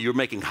 you're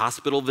making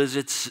hospital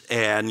visits,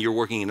 and you're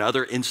working in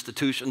other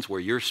institutions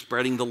where you're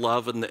spreading the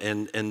love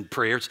and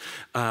prayers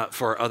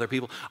for other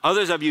people.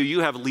 Others of you, you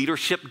have a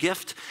leadership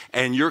gift,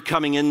 and you're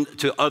coming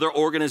into other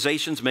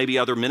organizations, maybe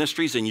other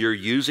ministries, and you're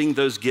using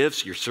those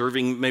gifts. You're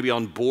serving maybe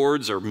on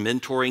boards or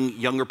mentoring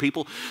younger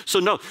people.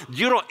 So no,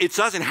 it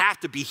doesn't have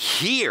to be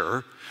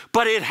here,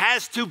 but it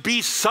has to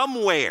be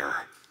somewhere.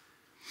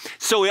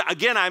 So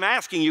again, I'm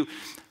asking you,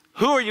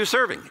 who are you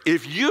serving?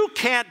 If you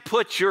can't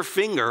put your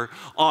finger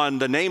on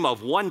the name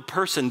of one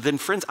person, then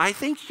friends, I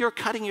think you're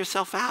cutting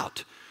yourself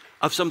out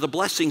of some of the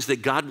blessings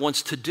that God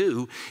wants to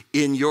do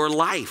in your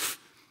life.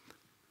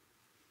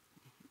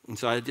 And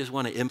so I just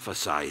want to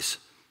emphasize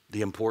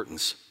the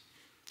importance.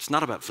 It's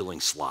not about filling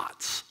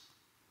slots.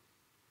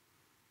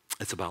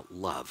 It's about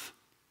love.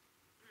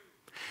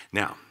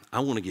 Now, I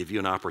want to give you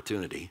an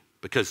opportunity,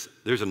 because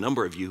there's a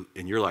number of you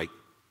and you're like,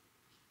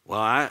 well,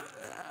 I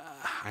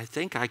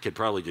think I could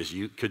probably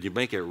could you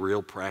make it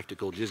real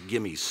practical? Just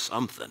give me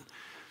something,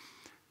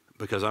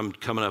 because I'm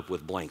coming up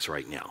with blanks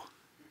right now.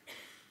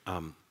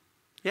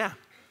 Yeah,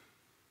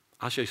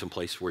 I'll show you some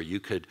place where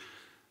you could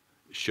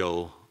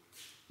show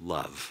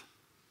love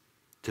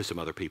to some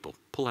other people.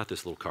 Pull out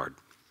this little card.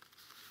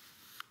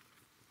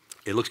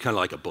 It looks kind of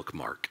like a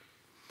bookmark.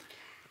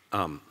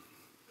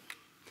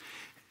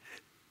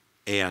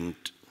 And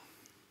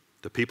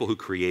the people who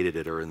created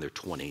it are in their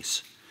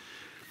 20s.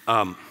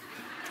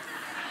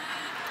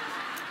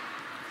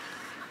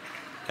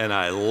 And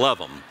I love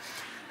them.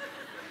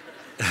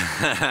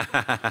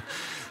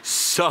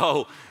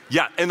 So,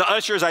 yeah, and the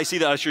ushers, I see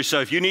the ushers.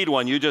 So if you need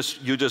one, you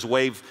just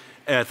wave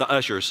at the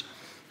ushers.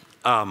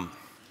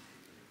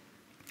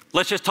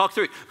 Let's just talk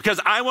through it, because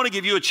I want to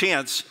give you a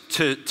chance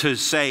to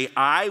say,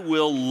 I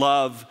will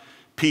love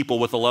people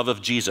with the love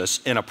of Jesus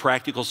in a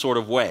practical sort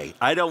of way.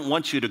 I don't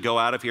want you to go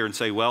out of here and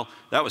say, well,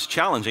 that was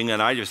challenging and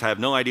I just have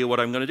no idea what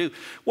I'm going to do.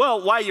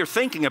 Well, while you're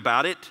thinking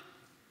about it,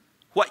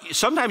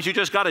 sometimes you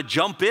just got to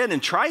jump in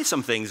and try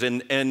some things,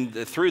 and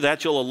through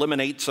that you'll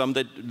eliminate some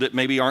that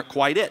maybe aren't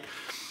quite it.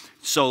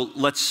 So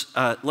let's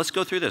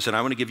go through this, and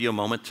I want to give you a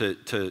moment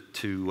to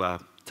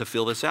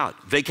fill this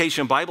out.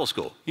 Vacation Bible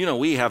School. You know,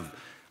 we have,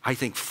 I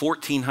think,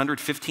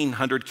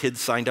 1,500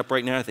 kids signed up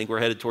right now. I think we're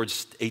headed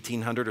towards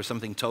 1,800 or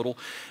something total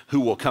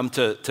who will come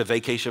to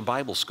Vacation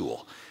Bible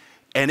School.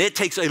 And it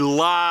takes a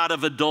lot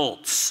of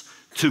adults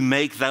to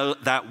make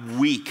that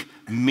week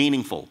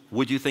meaningful.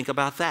 Would you think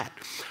about that?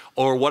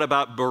 Or what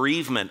about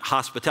bereavement,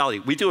 hospitality?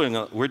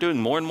 We're doing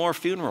more and more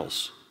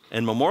funerals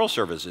and memorial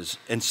services.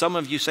 And some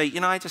of you say, you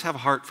know, I just have a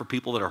heart for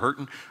people that are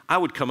hurting. I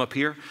would come up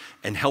here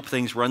and help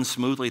things run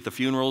smoothly at the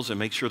funerals and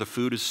make sure the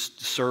food is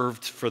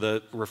served for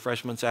the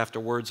refreshments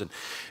afterwards. And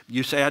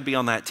you say, I'd be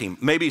on that team.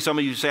 Maybe some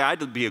of you say,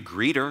 I'd be a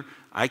greeter.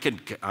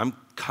 I'm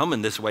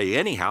coming this way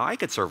anyhow. I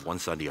could serve one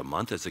Sunday a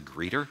month as a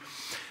greeter.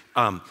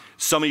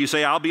 Some of you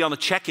say, I'll be on the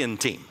check-in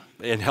team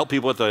and help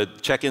people with the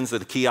check-ins,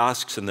 the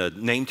kiosks and the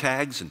name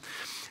tags. And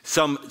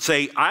some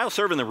say, I'll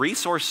serve in the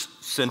resource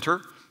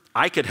center.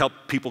 I could help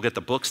people get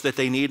the books that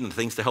they need and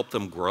things to help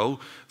them grow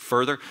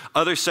further.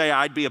 Others say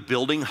I'd be a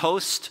building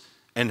host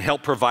and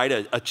help provide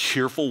a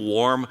cheerful,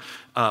 warm,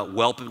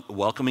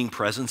 welcoming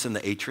presence in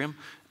the atrium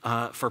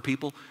for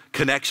people.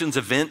 Connections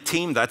event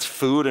team, that's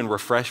food and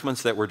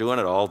refreshments that we're doing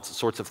at all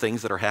sorts of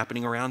things that are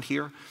happening around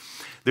here.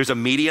 There's a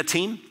media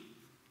team.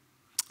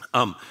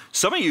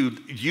 Some of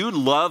you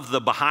love the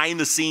behind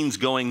the scenes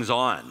goings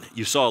on.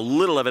 You saw a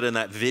little of it in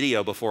that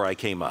video before I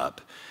came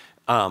up.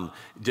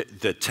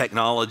 The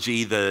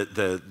technology,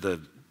 the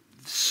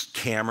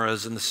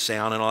cameras and the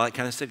sound and all that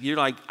kind of stuff. You're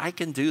like, I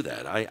can do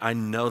that. I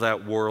know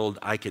that world.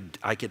 I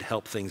could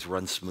help things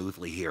run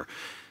smoothly here.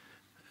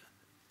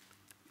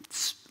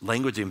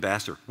 Language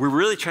ambassador. We're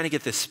really trying to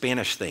get this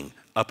Spanish thing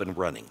up and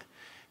running.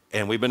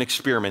 And we've been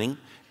experimenting.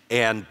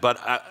 But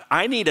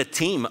I need a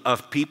team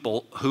of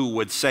people who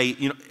would say,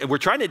 you know, we're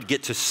trying to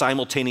get to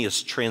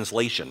simultaneous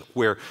translation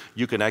where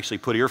you can actually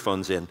put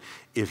earphones in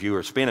if you're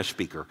a Spanish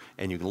speaker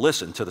and you can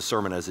listen to the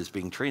sermon as it's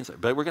being translated.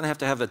 But we're going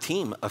to have a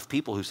team of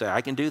people who say, I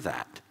can do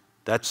that.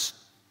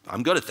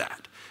 I'm good at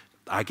that.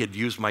 I could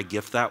use my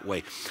gift that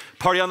way.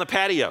 Party on the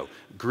patio,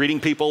 greeting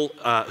people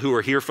who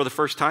are here for the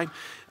first time.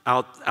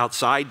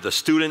 Outside, the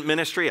student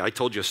ministry. I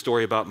told you a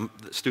story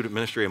about the student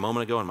ministry a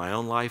moment ago in my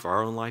own life,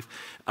 our own life.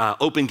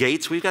 Open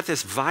Gates, we've got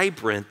this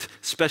vibrant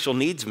special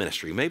needs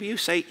ministry. Maybe you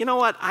say, you know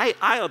what,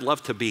 I would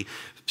love to be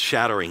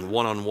shadowing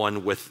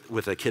one-on-one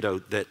with a kiddo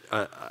that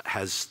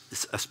has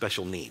a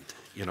special need,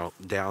 you know,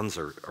 Downs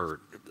or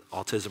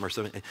autism or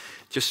something.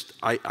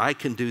 I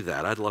can do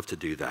that. I'd love to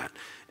do that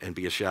and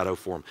be a shadow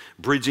for them.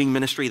 Bridging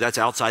ministry, that's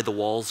outside the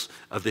walls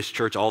of this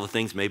church. All the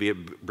things, maybe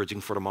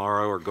Bridging for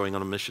Tomorrow or going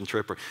on a mission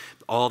trip or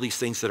all these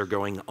things that are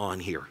going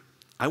on here.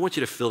 I want you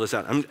to fill this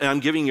out.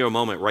 I'm giving you a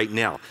moment right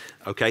now,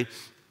 okay?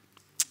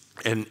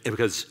 And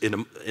because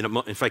in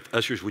fact,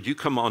 ushers, would you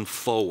come on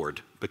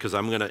forward? Because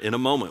in a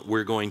moment,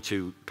 we're going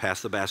to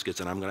pass the baskets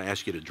and I'm going to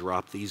ask you to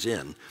drop these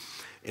in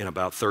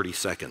about 30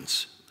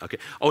 seconds. Okay.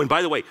 Oh, and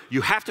by the way,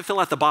 you have to fill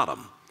out the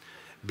bottom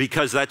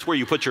because that's where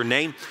you put your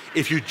name.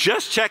 If you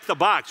just check the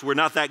box, we're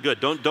not that good.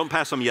 Don't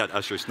pass them yet,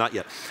 ushers, not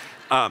yet.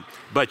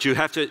 But you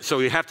have to, so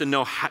you have to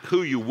know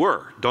who you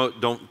were.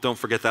 Don't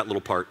forget that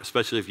little part,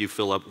 especially if you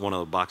fill up one of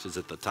the boxes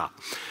at the top.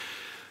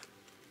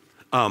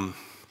 And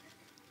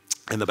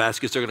the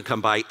baskets are going to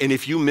come by. And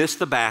if you miss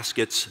the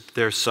baskets,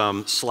 there's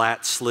some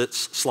slots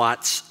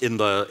in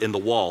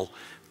the wall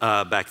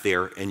back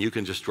there, and you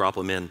can just drop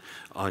them in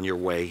on your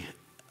way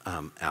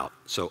out.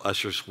 So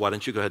ushers, why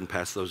don't you go ahead and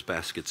pass those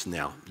baskets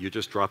now? You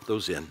just drop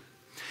those in.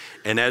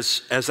 And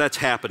as that's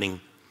happening,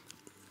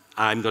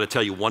 I'm going to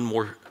tell you one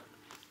more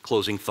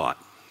closing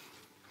thought.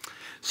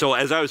 So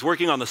as I was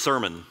working on the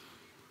sermon,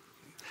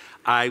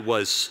 I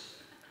was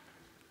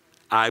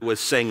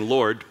saying,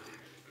 Lord,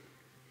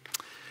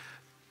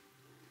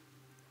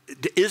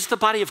 is the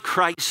body of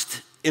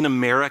Christ in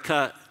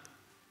America,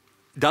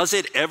 does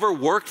it ever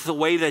work the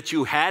way that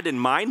you had in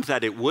mind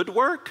that it would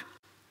work?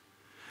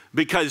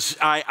 Because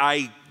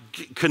I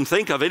can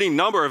think of any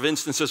number of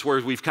instances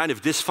where we've kind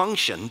of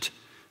dysfunctioned,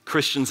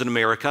 Christians in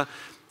America.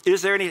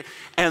 Is there any?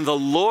 And the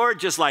Lord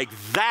just like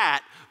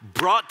that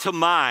brought to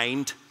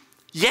mind,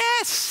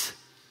 yes,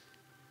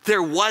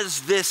 there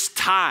was this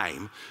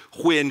time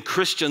when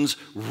Christians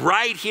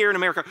right here in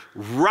America,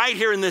 right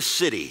here in this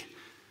city,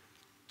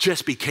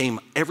 just became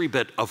every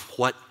bit of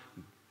what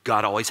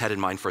God always had in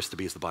mind for us to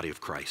be as the body of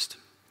Christ.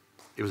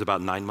 It was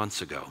about 9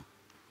 months ago.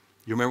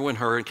 You remember when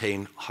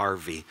Hurricane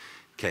Harvey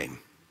came?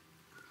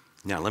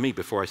 Now,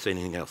 before I say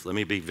anything else, let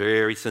me be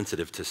very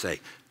sensitive to say,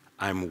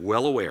 I'm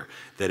well aware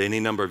that any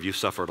number of you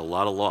suffered a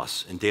lot of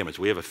loss and damage.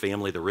 We have a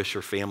family, the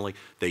Risher family.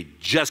 They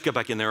just got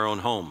back in their own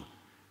home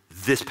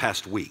this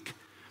past week.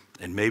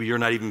 And maybe you're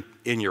not even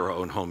in your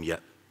own home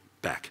yet.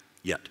 But,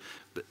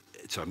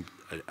 so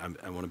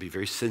I want to be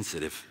very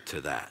sensitive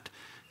to that.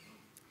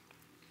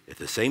 At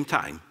the same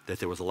time that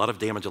there was a lot of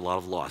damage, a lot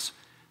of loss,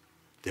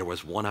 there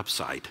was one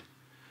upside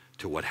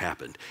to what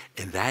happened.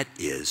 And that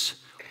is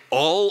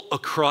all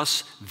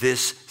across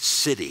this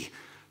city,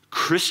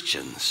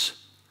 Christians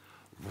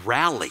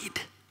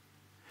rallied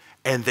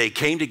and they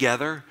came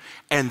together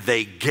and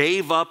they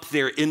gave up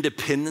their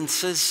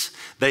independences.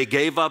 They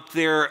gave up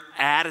their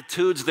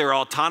attitudes, their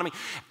autonomy,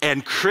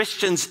 and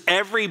Christians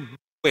everywhere.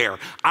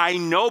 I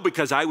know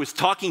because I was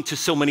talking to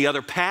so many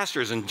other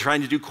pastors and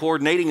trying to do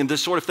coordinating and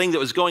this sort of thing that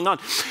was going on.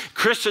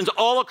 Christians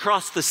all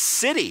across the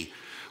city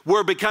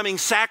were becoming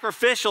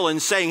sacrificial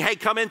and saying, hey,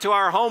 come into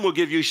our home, we'll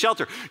give you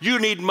shelter. You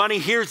need money,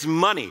 here's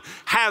money.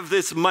 Have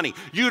this money.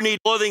 You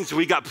need clothing, so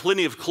we got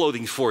plenty of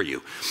clothing for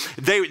you.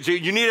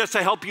 You need us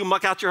to help you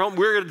muck out your home?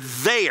 We're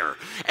there.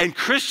 And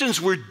Christians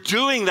were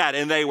doing that,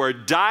 and they were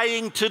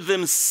dying to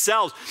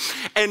themselves.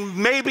 And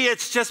maybe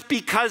it's just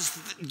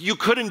because you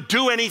couldn't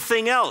do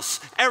anything else.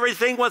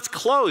 Everything was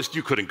closed.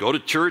 You couldn't go to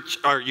church,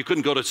 or you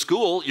couldn't go to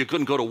school, you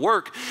couldn't go to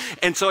work.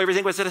 And so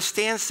everything was at a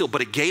standstill, but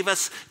it gave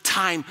us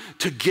time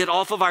to get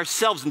off of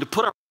ourselves and to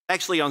put our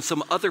actually on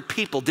some other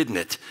people, didn't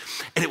it?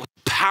 And it was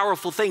a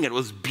powerful thing. It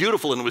was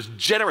beautiful and it was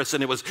generous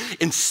and it was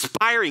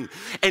inspiring.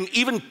 And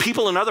even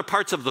people in other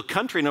parts of the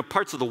country and other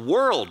parts of the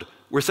world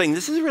were saying,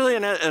 this is really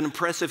an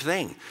impressive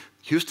thing.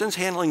 Houston's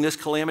handling this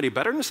calamity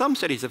better than some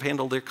cities have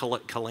handled their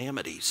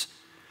calamities.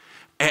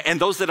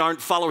 And those that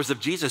aren't followers of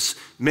Jesus,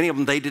 many of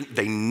them,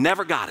 they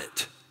never got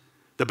it.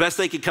 The best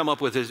they could come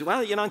up with is,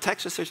 well, in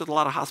Texas, there's a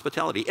lot of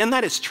hospitality. And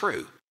that is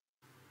true.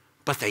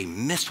 But they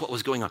missed what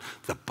was going on.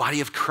 The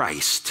body of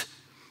Christ,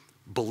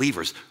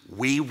 believers,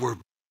 we were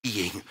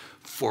being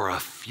for a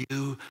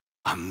few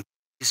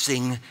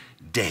amazing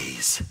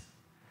days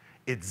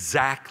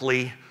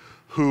exactly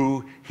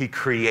who he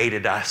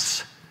created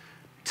us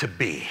to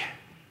be.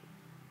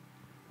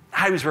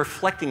 I was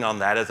reflecting on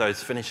that as I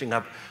was finishing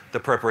up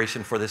the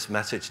preparation for this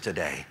message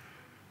today.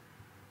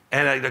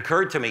 And it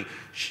occurred to me,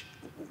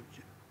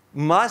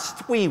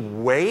 must we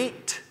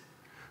wait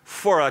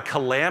for a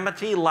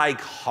calamity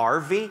like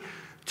Harvey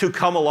to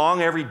come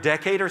along every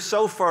decade or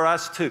so for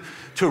us to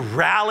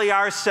rally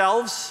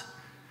ourselves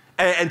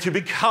and to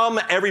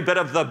become every bit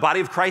of the body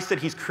of Christ that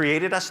he's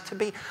created us to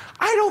be?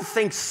 I don't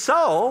think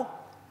so.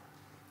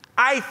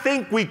 I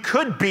think we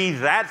could be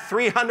that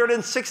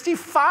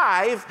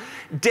 365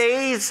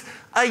 days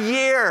a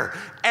year.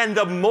 And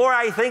the more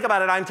I think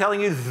about it, I'm telling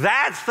you,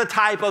 that's the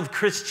type of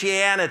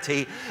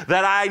Christianity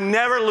that I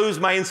never lose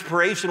my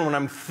inspiration when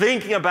I'm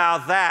thinking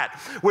about that,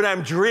 when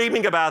I'm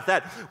dreaming about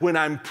that, when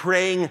I'm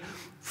praying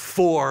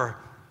for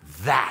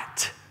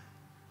that.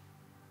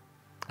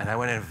 And I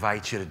want to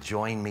invite you to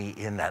join me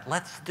in that.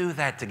 Let's do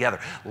that together.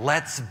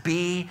 Let's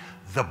be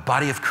the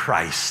body of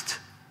Christ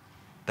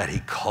that he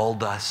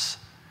called us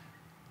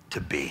to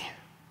be.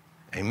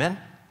 Amen?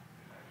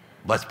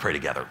 Let's pray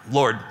together.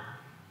 Lord,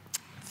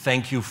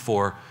 thank you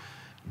for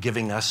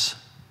giving us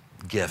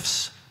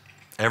gifts.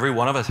 Every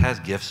one of us has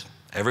gifts.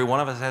 Every one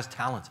of us has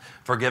talents.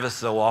 Forgive us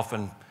so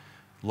often,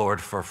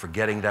 Lord, for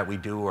forgetting that we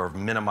do, or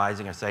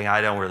minimizing or saying, I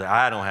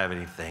don't have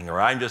anything,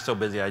 or I'm just so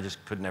busy, I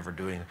just could never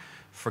do anything.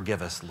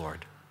 Forgive us,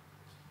 Lord.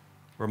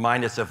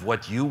 Remind us of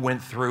what you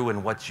went through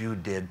and what you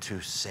did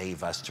to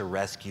save us, to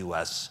rescue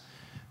us,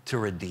 to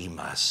redeem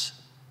us.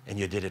 And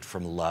you did it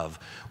from love.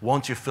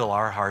 Won't you fill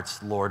our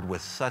hearts, Lord,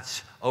 with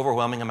such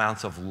overwhelming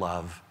amounts of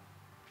love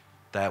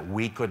that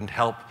we couldn't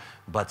help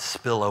but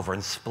spill over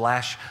and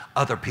splash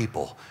other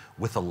people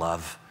with the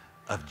love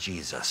of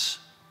Jesus,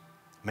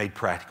 made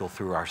practical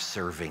through our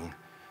serving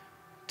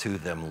to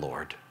them,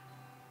 Lord.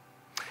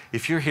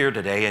 If you're here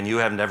today and you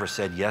have never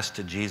said yes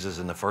to Jesus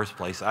in the first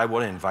place, I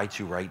want to invite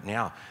you right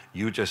now.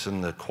 You just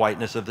in the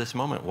quietness of this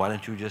moment, why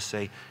don't you just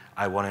say,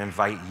 I want to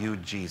invite you,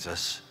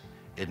 Jesus,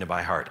 into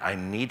my heart. I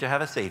need to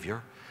have a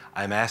Savior.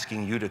 I'm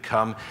asking you to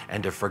come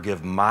and to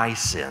forgive my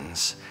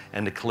sins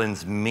and to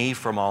cleanse me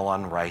from all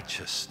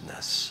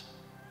unrighteousness.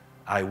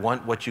 I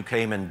want what you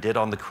came and did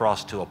on the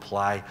cross to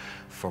apply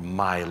for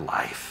my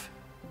life.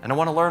 And I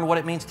want to learn what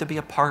it means to be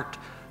a part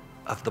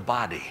of the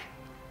body.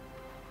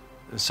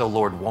 And so,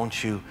 Lord,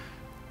 won't you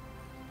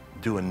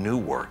do a new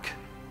work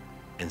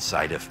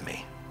inside of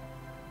me?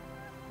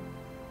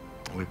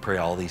 And we pray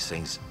all these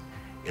things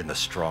in the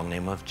strong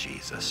name of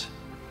Jesus.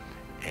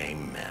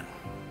 Amen.